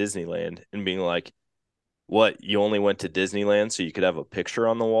kids at Disneyland and being like, what, you only went to Disneyland so you could have a picture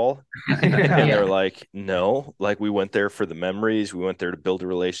on the wall? And they're like, no, like we went there for the memories. We went there to build a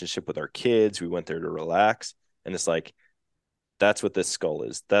relationship with our kids. We went there to relax. And it's like, that's what this skull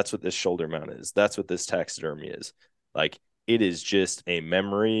is. That's what this shoulder mount is. That's what this taxidermy is. Like, it is just a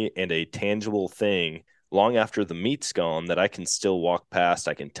memory and a tangible thing long after the meat's gone that I can still walk past,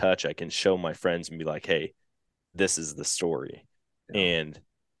 I can touch, I can show my friends and be like, hey, this is the story. Yeah. And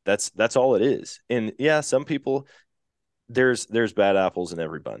that's all it is. And yeah, some people, there's bad apples in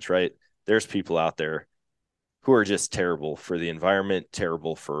every bunch, right? There's people out there who are just terrible for the environment,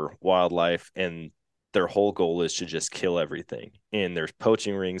 terrible for wildlife, and their whole goal is to just kill everything. And there's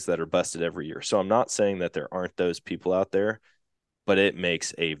poaching rings that are busted every year. So I'm not saying that there aren't those people out there, but it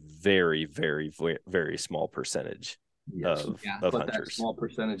makes a very, very, very small percentage of hunters. That small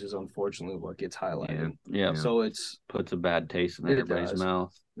percentage is unfortunately what gets highlighted. Yeah. So it's puts a bad taste in everybody's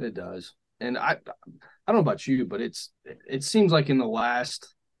mouth. It does. And I don't know about you, but it seems like in the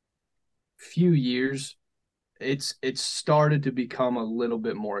last few years, it's started to become a little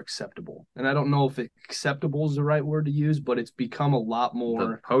bit more acceptable. And I don't know if acceptable is the right word to use, but it's become a lot more.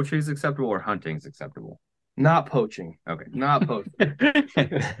 The poaching is acceptable or hunting is acceptable? Not poaching. Okay. Not poaching.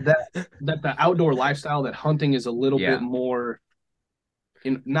 that the outdoor lifestyle, that hunting is a little bit more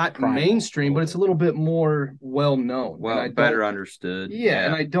not mainstream, but it's a little bit more well known. Well, better understood. Yeah,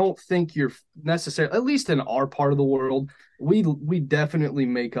 and I don't think you're necessarily, at least in our part of the world, we definitely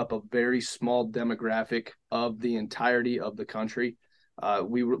make up a very small demographic of the entirety of the country.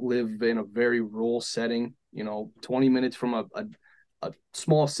 We live in a very rural setting, 20 minutes from a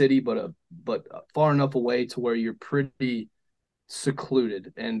small city, but far enough away to where you're pretty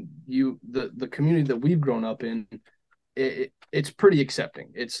secluded. And the community that we've grown up in, it's pretty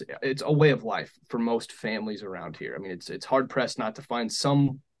accepting. It's a way of life for most families around here. I mean, it's hard pressed not to find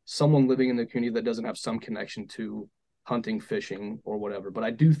someone living in the community that doesn't have some connection to hunting, fishing, or whatever. But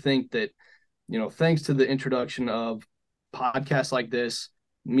I do think that, thanks to the introduction of podcasts like this,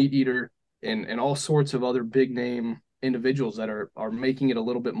 Meat Eater, and all sorts of other big name individuals that are making it a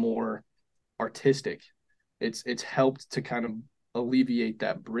little bit more artistic, it's helped to kind of alleviate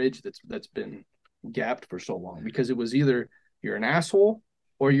that bridge that's been gapped for so long, because it was either you're an asshole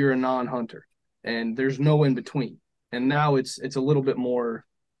or you're a non-hunter, and there's no in between. And now it's a little bit more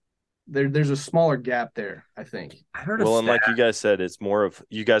there's a smaller gap there, I think. Well, and like you guys said, it's more of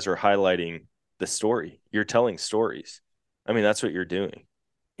you guys are highlighting the story. You're telling stories. I mean, that's what you're doing,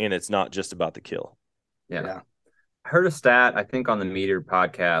 and it's not just about the kill. Yeah. I heard a stat, I think on the Meat Eater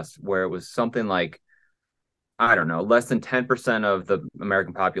podcast, where it was something like, I don't know, less than 10% of the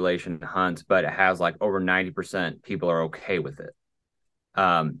American population hunts, but it has like over 90% people are okay with it.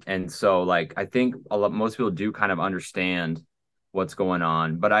 And so like, I think most people do kind of understand what's going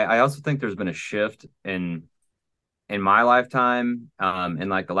on, but I also think there's been a shift in my lifetime, in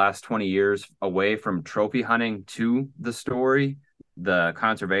like the last 20 years, away from trophy hunting to the story, the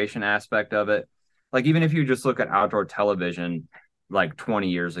conservation aspect of it. Like, even if you just look at outdoor television, like 20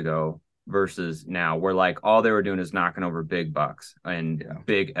 years ago, versus now, where like all they were doing is knocking over big bucks and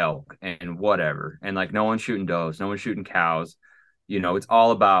big elk and whatever, and like no one's shooting does, no one's shooting cows. It's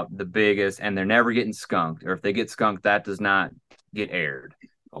all about the biggest, and they're never getting skunked, or if they get skunked, that does not get aired.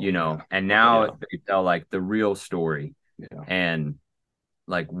 And now they tell like the real story, and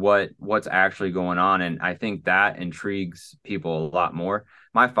like what's actually going on, and I think that intrigues people a lot more.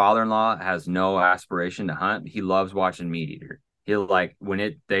 My father-in-law has no aspiration to hunt. He loves watching Meat Eater. He'll like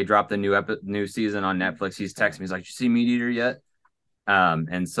when they drop the new season on Netflix, he's texting me. He's like, "You see Meat Eater yet?"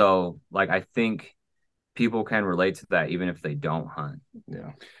 And so like I think people can relate to that even if they don't hunt.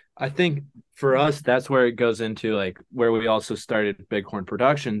 Yeah, I think for us that's where it goes into like where we also started Bighorn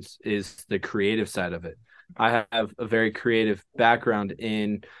Productions, is the creative side of it. I have a very creative background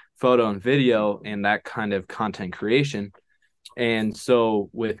in photo and video and that kind of content creation, and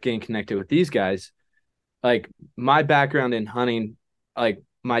so with getting connected with these guys, like my background in hunting, like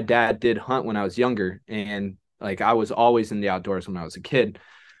my dad did hunt when I was younger, and like I was always in the outdoors when I was a kid,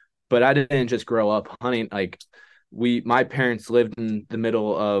 but I didn't just grow up hunting. Like my parents lived in the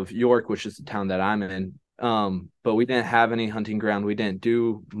middle of York, which is the town that I'm in. But we didn't have any hunting ground. We didn't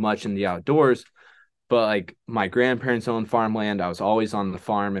do much in the outdoors, but like my grandparents owned farmland. I was always on the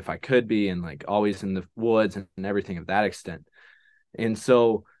farm if I could be, and like always in the woods and everything of that extent. And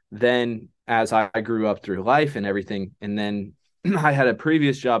so then as I grew up through life and everything, and then I had a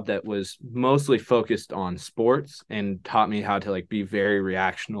previous job that was mostly focused on sports and taught me how to like be very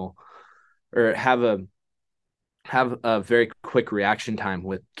reactional, or have a very quick reaction time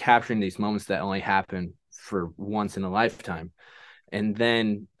with capturing these moments that only happen for once in a lifetime. And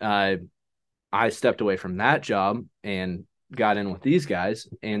then I stepped away from that job and got in with these guys.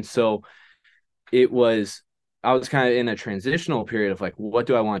 And so I was kind of in a transitional period of like, what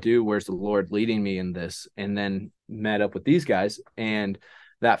do I want to do? Where's the Lord leading me in this? And then met up with these guys. And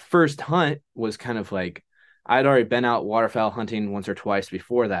that first hunt was kind of like, I'd already been out waterfowl hunting once or twice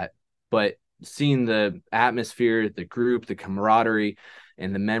before that, but seeing the atmosphere, the group, the camaraderie,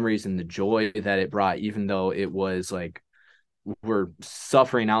 and the memories and the joy that it brought, even though it was like, we're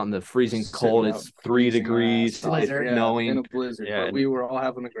suffering out in the freezing cold. It's 3 degrees, snowing in a blizzard, but we were all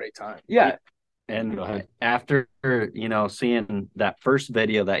having a great time. Yeah. And after, seeing that first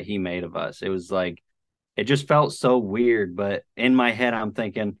video that he made of us, it was like, it just felt so weird. But in my head, I'm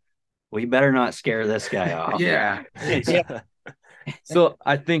thinking, we better not scare this guy off. Yeah. So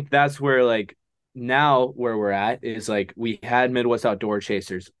I think that's where like now where we're at is like we had Midwest Outdoor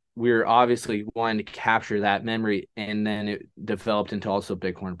Chasers. We were obviously wanting to capture that memory, and then it developed into also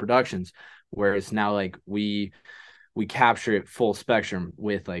Bighorn Productions, where it's now like we capture it full spectrum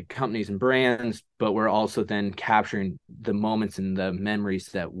with like companies and brands, but we're also then capturing the moments and the memories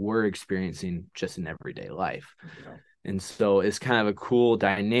that we're experiencing just in everyday life. Yeah. And so it's kind of a cool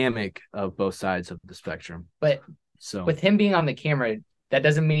dynamic of both sides of the spectrum. But so with him being on the camera, that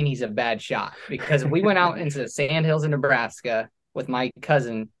doesn't mean he's a bad shot, because we went out into the sandhills in Nebraska with my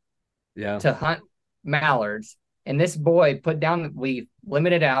cousin to hunt mallards. And this boy we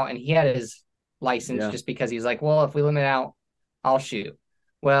limited out, and he had his license just because he's like, well, if we limit out, I'll shoot.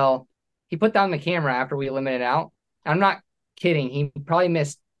 Well, he put down the camera after we limited out. I'm not kidding. He probably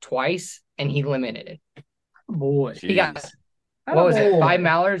missed twice, and he limited it. Boy, he got what was it? 5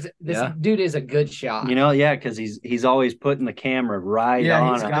 mallards. This dude is a good shot. Because he's always putting the camera right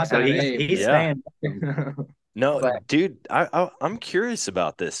on him. So he's staying. No, But- dude, I'm curious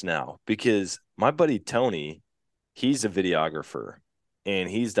about this now because my buddy Tony, he's a videographer and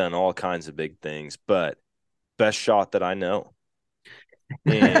he's done all kinds of big things, but best shot that I know.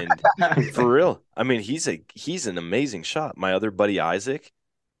 And for real, I mean, he's an amazing shot. My other buddy Isaac,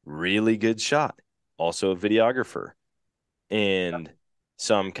 really good shot, also a videographer. And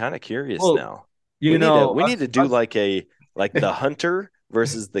so I'm kind of curious Well, now. You we know, need to do like the hunter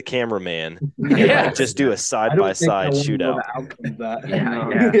versus the cameraman. And Yeah. like just do a side by side shootout.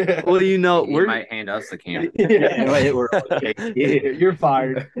 Yeah. well, you know, He we're might hand us the camera. You're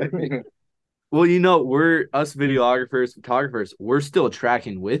fired. well, you know, we're us videographers, photographers. We're still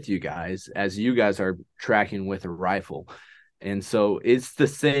tracking with you guys as you guys are tracking with a rifle, and so it's the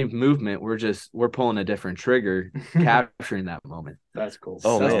same movement. We're pulling a different trigger, capturing that moment. That's cool.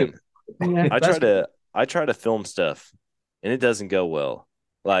 Oh That's man, good. I try to film stuff, and it doesn't go well.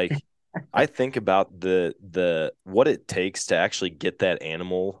 Like I think about the what it takes to actually get that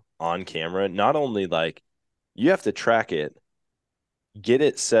animal on camera. Not only like you have to track it, get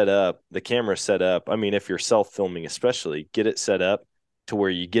it set up, the camera set up. I mean, if you're self-filming, especially, get it set up to where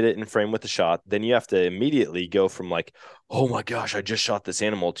you get it in frame with the shot. Then you have to immediately go from like, oh my gosh, I just shot this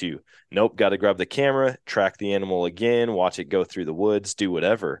animal, to nope, got to grab the camera, track the animal again, watch it go through the woods, do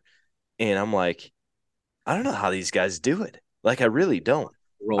whatever. And I'm like, I don't know how these guys do it. Like, I really don't.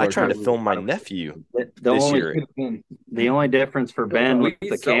 I tried to film my nephew this year. The only difference for Ben we with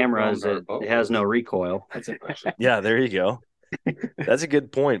the camera is that it has no recoil. That's impressive. Yeah, there you go. That's a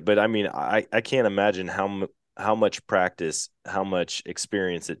good point. But I mean, I can't imagine how much practice, how much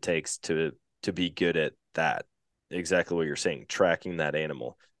experience it takes to be good at that. Exactly what you're saying, tracking that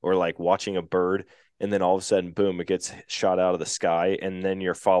animal, or like watching a bird and then all of a sudden, boom, it gets shot out of the sky and then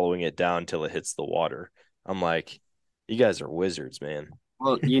you're following it down till it hits the water. I'm like, you guys are wizards, man.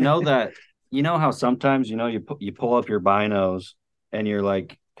 Well, you know how sometimes, you pull up your binos and you're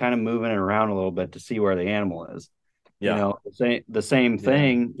like kind of moving it around a little bit to see where the animal is. Yeah. You know, the same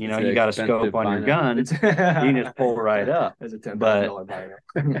thing, It's an you got a expensive scope on your bino. gun, you can just pull right up. That's a $10,000 But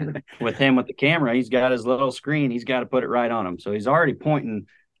bino. with him with the camera, he's got his little screen, he's got to put it right on him. So he's already pointing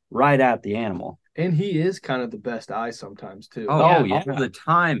right at the animal. And he is kind of the best eye sometimes too. Oh, yeah. all the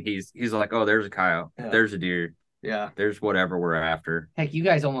time he's like, oh, there's a coyote, Yeah. there's a deer, Yeah. there's whatever we're after. Heck, you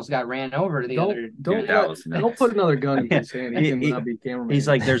guys almost got ran over the other. Don't that was nuts. don't put another gun in his hand. He cannot be cameraman. He's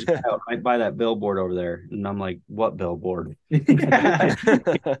like, there's a coyote right by that billboard over there. And I'm like, what billboard? That's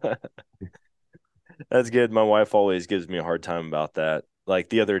good. My wife always gives me a hard time about that. Like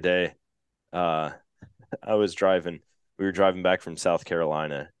the other day, we were driving back from South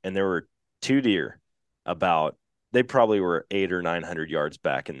Carolina, and there were 2 deer they probably were 800 or 900 yards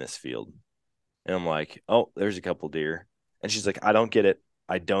back in this field. And I'm like, oh, there's a couple deer. And she's like, I don't get it.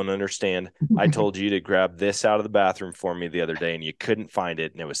 I don't understand. I told you to grab this out of the bathroom for me the other day, and you couldn't find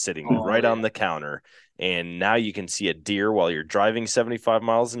it, and it was sitting right on the counter. And now you can see a deer while you're driving 75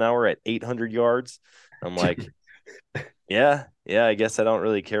 miles an hour at 800 yards. I'm like, yeah, I guess I don't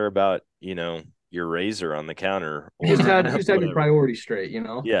really care about, your razor on the counter. You just had your whatever. priorities straight,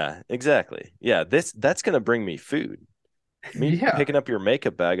 Yeah, exactly. Yeah, that's going to bring me food. Picking up your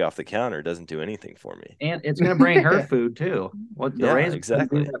makeup bag off the counter doesn't do anything for me. And it's going to bring her food too. What the Yeah, razor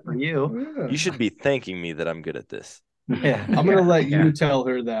exactly. do that for you? You should be thanking me that I'm good at this. Yeah. I'm gonna let you tell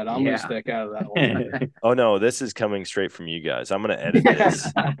her that. I'm gonna stick out of that one. Oh no, this is coming straight from you guys. I'm gonna edit this.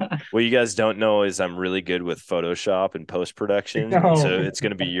 What you guys don't know is I'm really good with Photoshop and post-production. No. So it's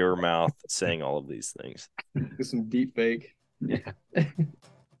gonna be your mouth saying all of these things. Some deep fake.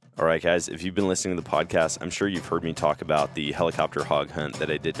 All right, guys, if you've been listening to the podcast, I'm sure you've heard me talk about the helicopter hog hunt that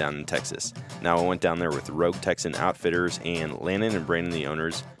I did down in Texas. Now, I went down there with Rogue Texan Outfitters, and Landon and Brandon, the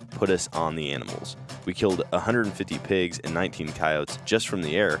owners, put us on the animals. We killed 150 pigs and 19 coyotes just from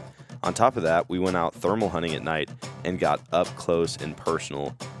the air. On top of that, we went out thermal hunting at night and got up close and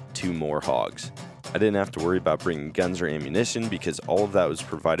personal to more hogs. I didn't have to worry about bringing guns or ammunition because all of that was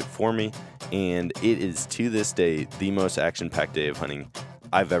provided for me, and it is to this day the most action-packed day of hunting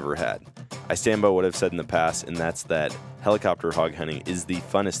I've ever had. I stand by what I've said in the past, and that's that helicopter hog hunting is the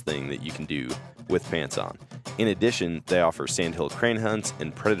funnest thing that you can do with pants on. In addition, they offer sandhill crane hunts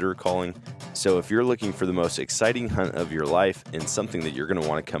and predator calling. So if you're looking for the most exciting hunt of your life and something that you're going to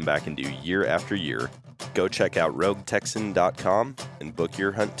want to come back and do year after year, go check out roguetexan.com and book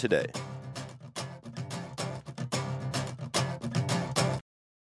your hunt today.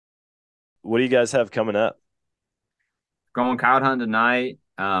 What do you guys have coming up? Going coyote hunting tonight.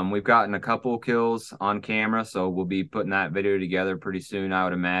 We've gotten a couple kills on camera, so we'll be putting that video together pretty soon, I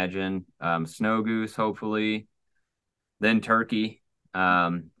would imagine. Snow goose, hopefully. Then turkey.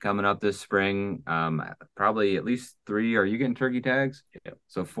 coming up this spring. Probably at least 3. Are you getting turkey tags? Yeah.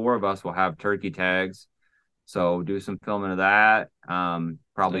 So 4 of us will have turkey tags. So do some filming of that.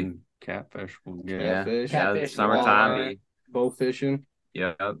 Probably Some catfish will get. Catfish. Catfish, summertime. walleye, bow fishing.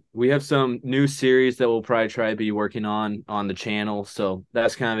 Yeah. We have some new series that we'll probably try to be working on the channel. So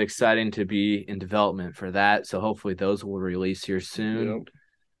that's kind of exciting to be in development for that. So hopefully those will release here soon. Yep.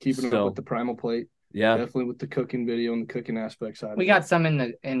 Keeping up with the Primal Plate. Yeah. Definitely with the cooking video and the cooking aspect side. We got some in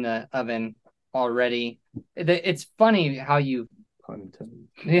the oven already. It's funny how you Pun intended.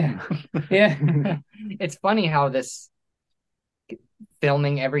 yeah. It's funny how this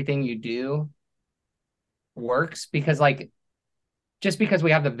filming everything you do works, because like just because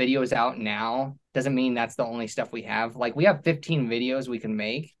we have the videos out now doesn't mean that's the only stuff we have. Like we have 15 videos we can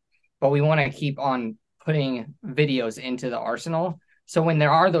make, but we want to keep on putting videos into the arsenal. So when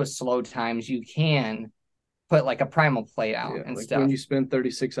there are those slow times, you can put like a Primal Plate out and like stuff. when you spend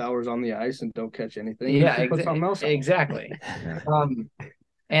 36 hours on the ice and don't catch anything, Yeah, you put something else out. exactly.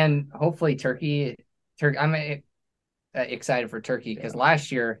 And hopefully turkey. I'm excited for turkey because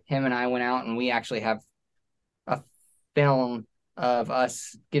last year him and I went out and we actually have a film of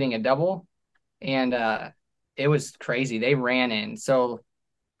us getting a double, and it was crazy. They ran in. So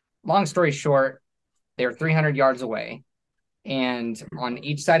long story short, they were 300 yards away, and on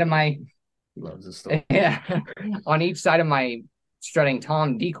each side of my Loves this stuff. on each side of my strutting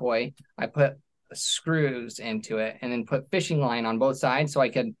tom decoy, I put screws into it and then put fishing line on both sides so I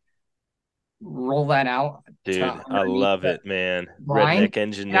could roll that out. Dude, I love it, man. Line. Redneck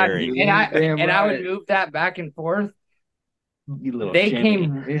engineering. And I would move that back and forth. They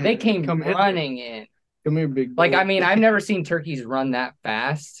came running in. Come here, big Like, boy. I mean, I've never seen turkeys run that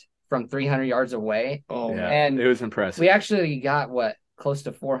fast from 300 yards away. Oh, Yeah, and it was impressive. we actually got close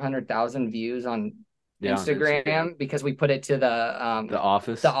to 400,000 views on Instagram because we put it to the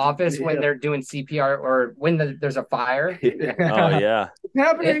office. The office when they're doing CPR or when there's a fire. Oh yeah, It's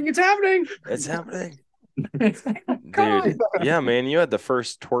happening. It's happening. it's happening, It's like, come dude. Yeah, man, you had the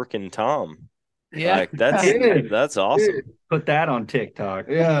first twerking Tom. Yeah. Like that's awesome. Put that on TikTok.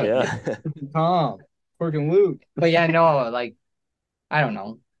 Yeah. Yeah. Tom, working Luke. But yeah, no, like I don't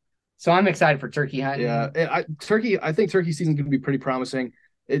know. So I'm excited for turkey hunting. Yeah, I think turkey season could be pretty promising.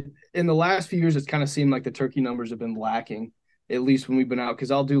 In the last few years, it's kind of seemed like the turkey numbers have been lacking, at least when we've been out.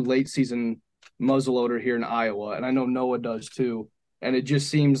 Because I'll do late season muzzleloader here in Iowa, and I know Noah does too. And it just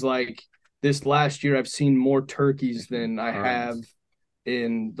seems like this last year I've seen more turkeys than I have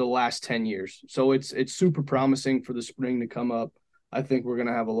in the last 10 years. So it's super promising for the spring to come up. I think we're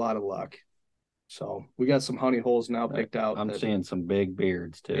gonna have a lot of luck. So we got some honey holes now picked out. I'm seeing some big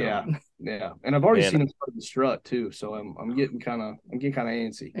beards too. Yeah, and I've already Man. seen them start to strut too. So I'm getting kind of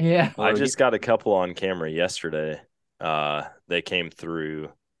antsy. Yeah. I just got a couple on camera yesterday. They came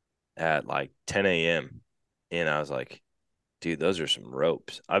through at like 10 a.m. and I was like, dude, those are some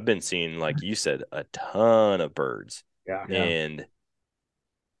ropes. I've been seeing, like you said, a ton of birds. Yeah. And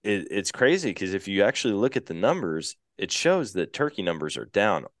it's crazy because if you actually look at the numbers, it shows that turkey numbers are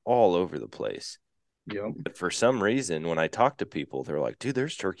down all over the place. Yep. But for some reason, when I talk to people, they're like, dude,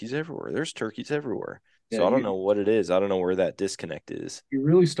 there's turkeys everywhere. There's turkeys everywhere. So Yeah, I don't know what it is. I don't know where that disconnect is. You're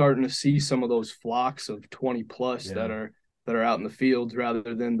really starting to see some of those flocks of 20 plus that are out in the fields rather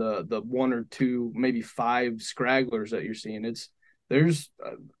than the 1 or 2, maybe 5 scragglers that you're seeing.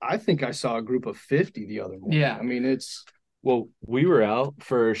 I think I saw a group of 50 the other morning. Yeah. I mean, Well, we were out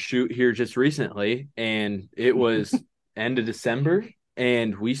for a shoot here just recently, and it was end of December,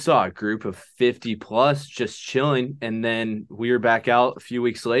 and we saw a group of 50 plus just chilling. And then we were back out a few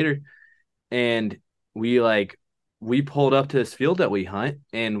weeks later, and we pulled up to this field that we hunt,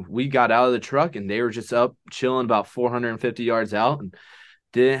 and we got out of the truck, and they were just up chilling about 450 yards out and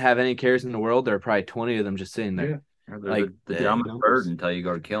didn't have any cares in the world. There were probably 20 of them just sitting there. Like the dumbest bird until you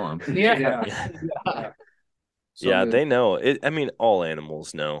go to kill them. Yeah, they know it. I mean, all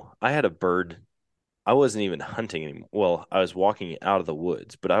animals know. I had a bird. I wasn't even hunting anymore. Well, I was walking out of the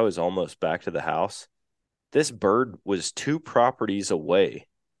woods, but I was almost back to the house. This bird was 2 properties away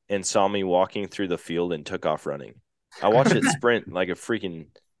and saw me walking through the field and took off running. I watched it sprint like a freaking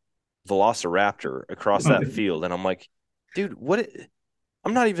velociraptor across that field, and I'm like, dude,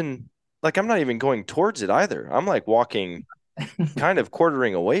 I'm not even going towards it either. I'm like walking kind of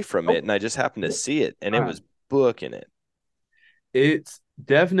quartering away from it, and I just happened to see it, and it was booking it. It's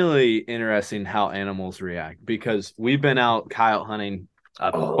definitely interesting how animals react, because we've been out coyote hunting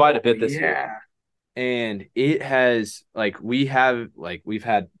quite a bit this year. And it has we've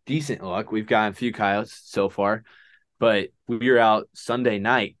had decent luck. We've gotten a few coyotes so far, but we were out Sunday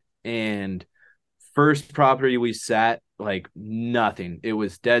night, and first property we sat like nothing. It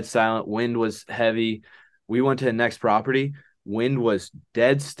was dead silent. Wind was heavy. We went to the next property. Wind was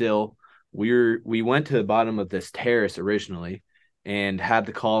dead still. We went to the bottom of this terrace originally and had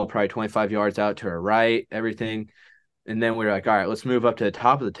the call probably 25 yards out to our right, everything. And then we were like, all right, let's move up to the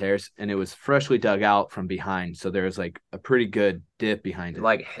top of the terrace. And it was freshly dug out from behind. So there was like a pretty good dip behind it.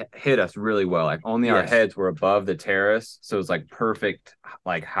 Like hit us really well. Like only our heads were above the terrace. So it was like perfect,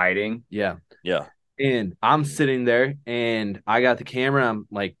 like hiding. Yeah. Yeah. And I'm sitting there and I got the camera. I'm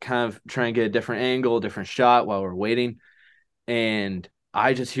like kind of trying to get a different angle, different shot while we're waiting. And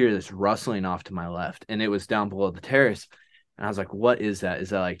I just hear this rustling off to my left. And it was down below the terrace. And I was like, what is that? Is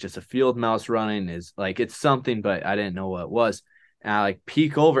that like just a field mouse running? Is like, it's something, but I didn't know what it was. And I like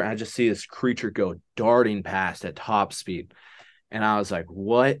peek over and I just see this creature go darting past at top speed. And I was like,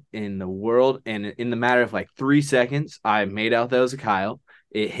 what in the world? And in the matter of like 3 seconds, I made out that was a coyote.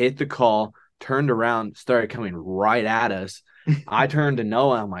 It hit the call, turned around, started coming right at us. I turned to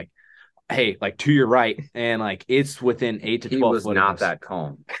Noah. I'm like, hey, like to your right. And like, it's within 8 to 12 He was foot not that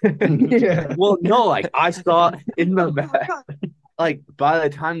calm. Yeah. Well, no, like I saw in the back, like by the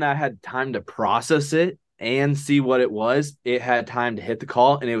time that I had time to process it and see what it was, it had time to hit the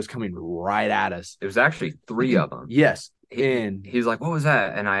call and it was coming right at us. It was actually 3 of them. Yes. And he's like, what was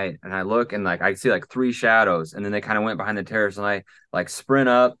that? And I look and like I see like 3 shadows, and then they kind of went behind the terrace, and I like sprint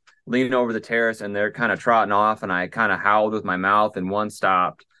up, leaning over the terrace, and they're kind of trotting off, and I kind of howled with my mouth, and one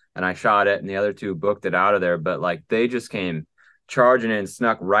stopped and I shot it, and the other 2 booked it out of there. But like they just came charging in and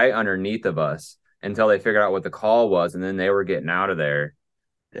snuck right underneath of us until they figured out what the call was, and then they were getting out of there.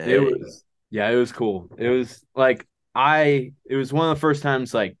 It was cool. It was like it was one of the first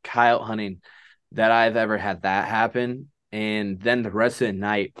times like coyote hunting that I've ever had that happen. And then the rest of the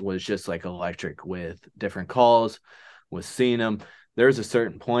night was just like electric with different calls, with seeing them. There's a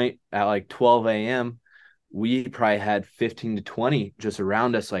certain point at like 12 a.m. we probably had 15 to 20 just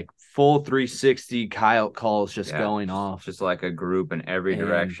around us, like full 360 coyote calls just going off. Just like a group in every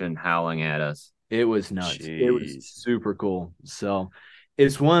direction howling at us. It was nuts. Jeez. It was super cool. So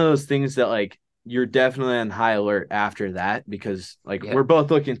it's one of those things that like you're definitely on high alert after that, because like we're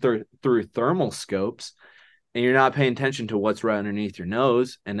both looking through thermal scopes and you're not paying attention to what's right underneath your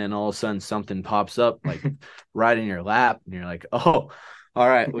nose. And then all of a sudden something pops up like right in your lap and you're like, oh, all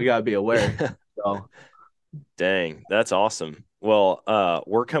right, we got to be aware. So dang, that's awesome. Well,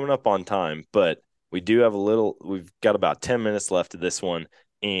 we're coming up on time, but we've got about 10 minutes left of this one.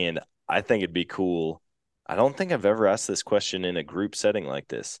 And I think it'd be cool. I don't think I've ever asked this question in a group setting like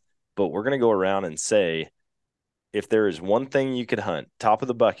this, but we're going to go around and say, if there is one thing you could hunt, top of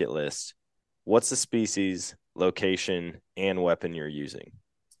the bucket list, what's the species, location, and weapon you're using?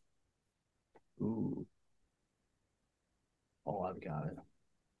 Ooh. Oh, I've got it.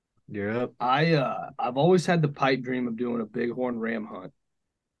 You're up. I've always had the pipe dream of doing a bighorn ram hunt.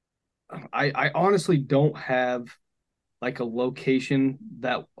 I honestly don't have like a location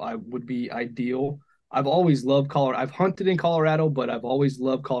that I would be ideal. I've always loved Colorado. I've hunted in Colorado, but I've always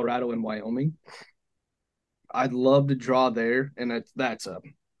loved Colorado and Wyoming. I'd love to draw there, and that's a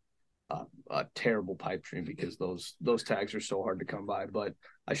terrible pipe dream because those tags are so hard to come by. But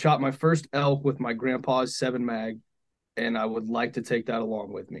I shot my first elk with my grandpa's 7 mag, and I would like to take that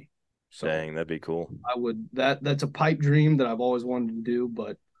along with me. So dang, that'd be cool. I would. That's a pipe dream that I've always wanted to do.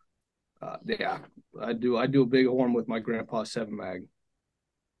 But I do a bighorn with my grandpa's 7 mag.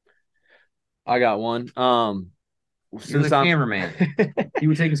 I got one. You're the cameraman. He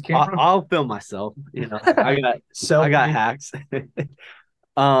would take his camera. I'll film myself. You know, I got hacks.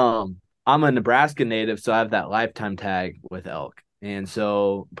 I'm a Nebraska native, so I have that lifetime tag with elk, and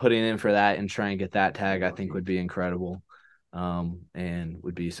so putting in for that and trying to get that tag, I think would be incredible, and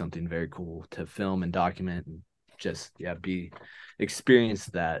would be something very cool to film and document and just experience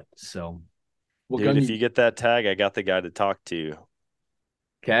that. So, dude, if you get that tag, I got the guy to talk to.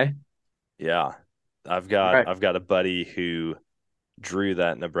 Okay. Yeah, I've got a buddy who drew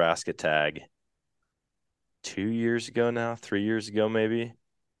that Nebraska tag 2 years ago now, 3 years ago maybe.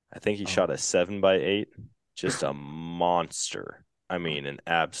 I think he shot a 7x8, just a monster. I mean, an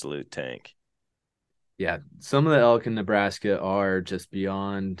absolute tank. Yeah, some of the elk in Nebraska are just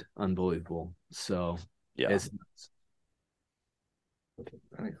beyond unbelievable. So yeah,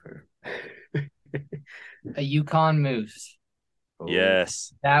 a Yukon moose.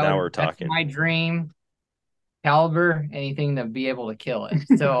 Yes, now we're talking. That's my dream caliber, anything to be able to kill it.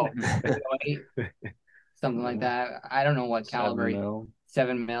 So something like that. I don't know what caliber.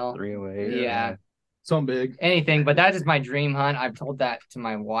 7 mil. 308. Yeah. Something big. Anything, but that is my dream hunt. I've told that to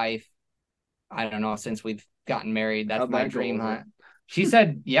my wife. I don't know, since we've gotten married. That's my dream hunt. She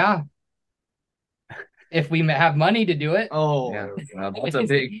said, yeah. if we have money to do it. Oh, Yeah, that's a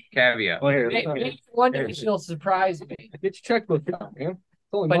big caveat. Well, here, Maybe one day she'll surprise me. get your checkbook out, man. It's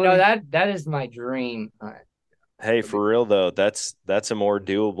only But money. no, that is my dream hunt. Hey, for real though, that's a more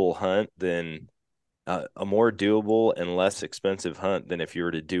doable hunt than a more doable and less expensive hunt than if you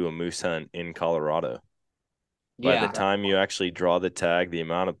were to do a moose hunt in Colorado. By the time you actually draw the tag, the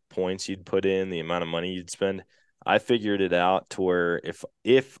amount of points you'd put in, the amount of money you'd spend, I figured it out to where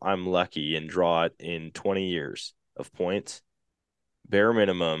if I'm lucky and draw it in 20 years of points, bare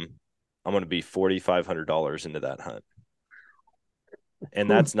minimum, I'm going to be $4,500 into that hunt. And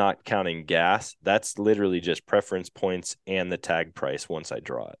that's not counting gas. That's literally just preference points and the tag price once I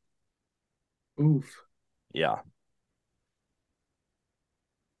draw it. Oof. Yeah.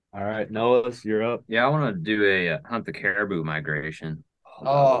 All right, Noah, you're up. Yeah, I want to do a hunt the caribou migration.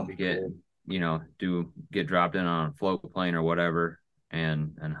 Oh, To get get dropped in on a float plane or whatever,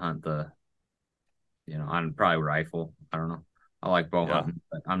 and hunt the, I'm probably rifle. I don't know. I like bow hunting,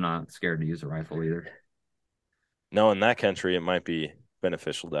 but I'm not scared to use a rifle either. No, in that country, it might be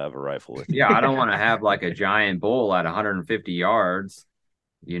beneficial to have a rifle with you. Yeah, I don't want to have like a giant bull at 150 yards.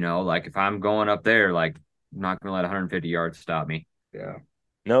 Like if I'm going up there, like I'm not going to let 150 yards stop me. Yeah.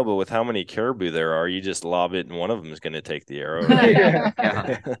 No, but with how many caribou there are, you just lob it and one of them is going to take the arrow.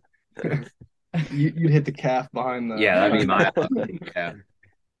 Yeah. You'd hit the calf behind the. Yeah, that'd be my calf.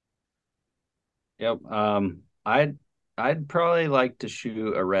 Yep. I'd probably like to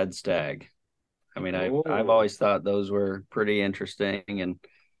shoot a red stag. I mean, I've always thought those were pretty interesting, and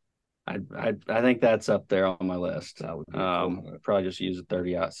I think that's up there on my list. That would be cool. Probably just use a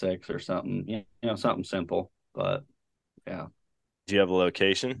 30-06 or something, something simple. But yeah, Do you have a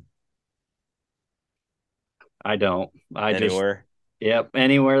location? I don't. Anywhere?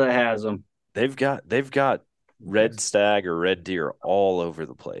 Anywhere that has them. They've got red stag or red deer all over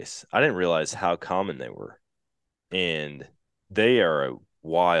the place. I didn't realize how common they were. And they are a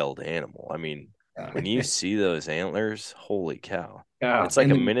wild animal. I mean, when you see those antlers, holy cow. Yeah. It's like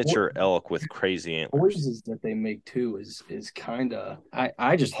And a the miniature elk with crazy antlers. Noises that they make too is kind of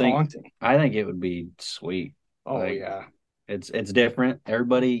I just think haunting. I think it would be sweet. Oh Like, yeah. It's different.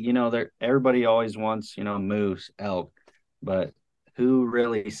 Everybody, everybody always wants, moose, elk, but who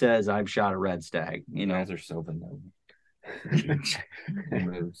really says I've shot a red stag? Guys are so vanilla.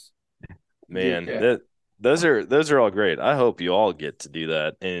 Moose. Man, Yeah. those are all great. I hope you all get to do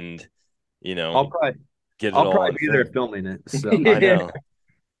that and I'll probably get it all on be there film. filming it. So I know.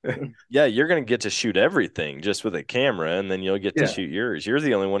 Yeah, you're going to get to shoot everything just with a camera, and then you'll get to shoot yours. You're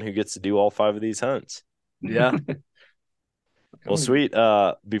the only one who gets to do all 5 of these hunts. yeah. Well, sweet.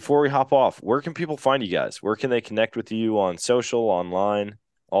 Before we hop off, where can people find you guys? Where can they connect with you on social, online,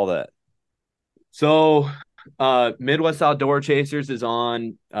 all that? So Midwest Outdoor Chasers is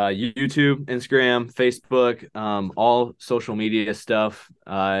on YouTube, Instagram, Facebook, all social media stuff.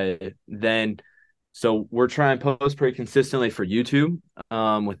 So we're trying to post pretty consistently for YouTube.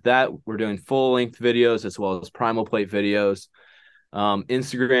 With that, we're doing full-length videos as well as primal plate videos.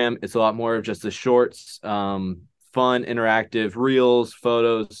 Instagram, it's a lot more of just the shorts, fun, interactive reels,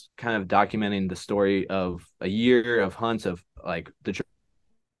 photos, kind of documenting the story of a year of hunts of like the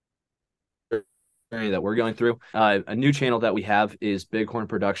journey that we're going through. A new channel that we have is Bighorn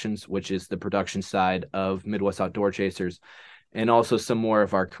Productions, which is the production side of Midwest Outdoor Chasers, and also some more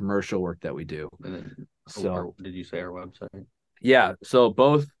of our commercial work that we do. So did you say our website? Yeah, so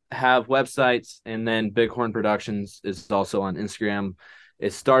both have websites, and then Bighorn Productions is also on Instagram.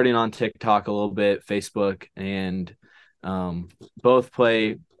 It's starting on TikTok a little bit, Facebook, and both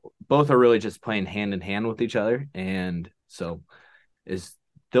are really just playing hand in hand with each other. And so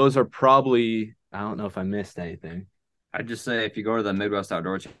those are probably, I don't know if I missed anything. I'd just say if you go to the Midwest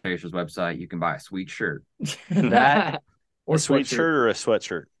Outdoor Chasers website, you can buy a sweet shirt. That Or a sweet shirt or a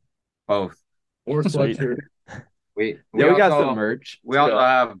sweatshirt? Both. Or sweatshirt. We got also- some merch. We also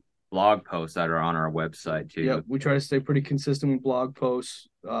have blog posts that are on our website too. Yep, we try to stay pretty consistent with blog posts.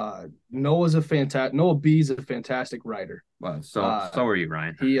 Noah B is a fantastic writer. Well, so are you,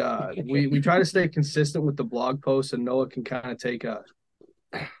 Ryan. We try to stay consistent with the blog posts, and Noah can kind of take a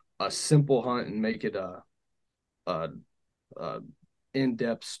simple hunt and make it a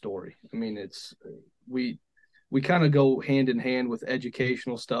in-depth story. I mean, we kind of go hand in hand with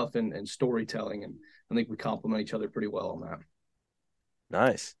educational stuff and storytelling, and I think we complement each other pretty well on that.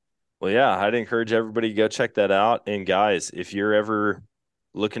 Nice. Well, yeah, I'd encourage everybody to go check that out. And guys, if you're ever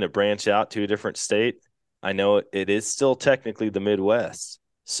looking to branch out to a different state, I know it is still technically the Midwest.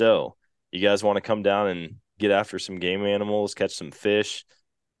 So you guys want to come down and get after some game animals, catch some fish,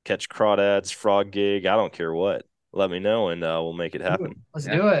 catch crawdads, frog gig, I don't care what. let me know and we'll make it happen. Let's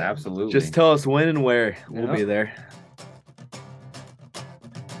do it. Absolutely. Just tell us when and where. We'll be there.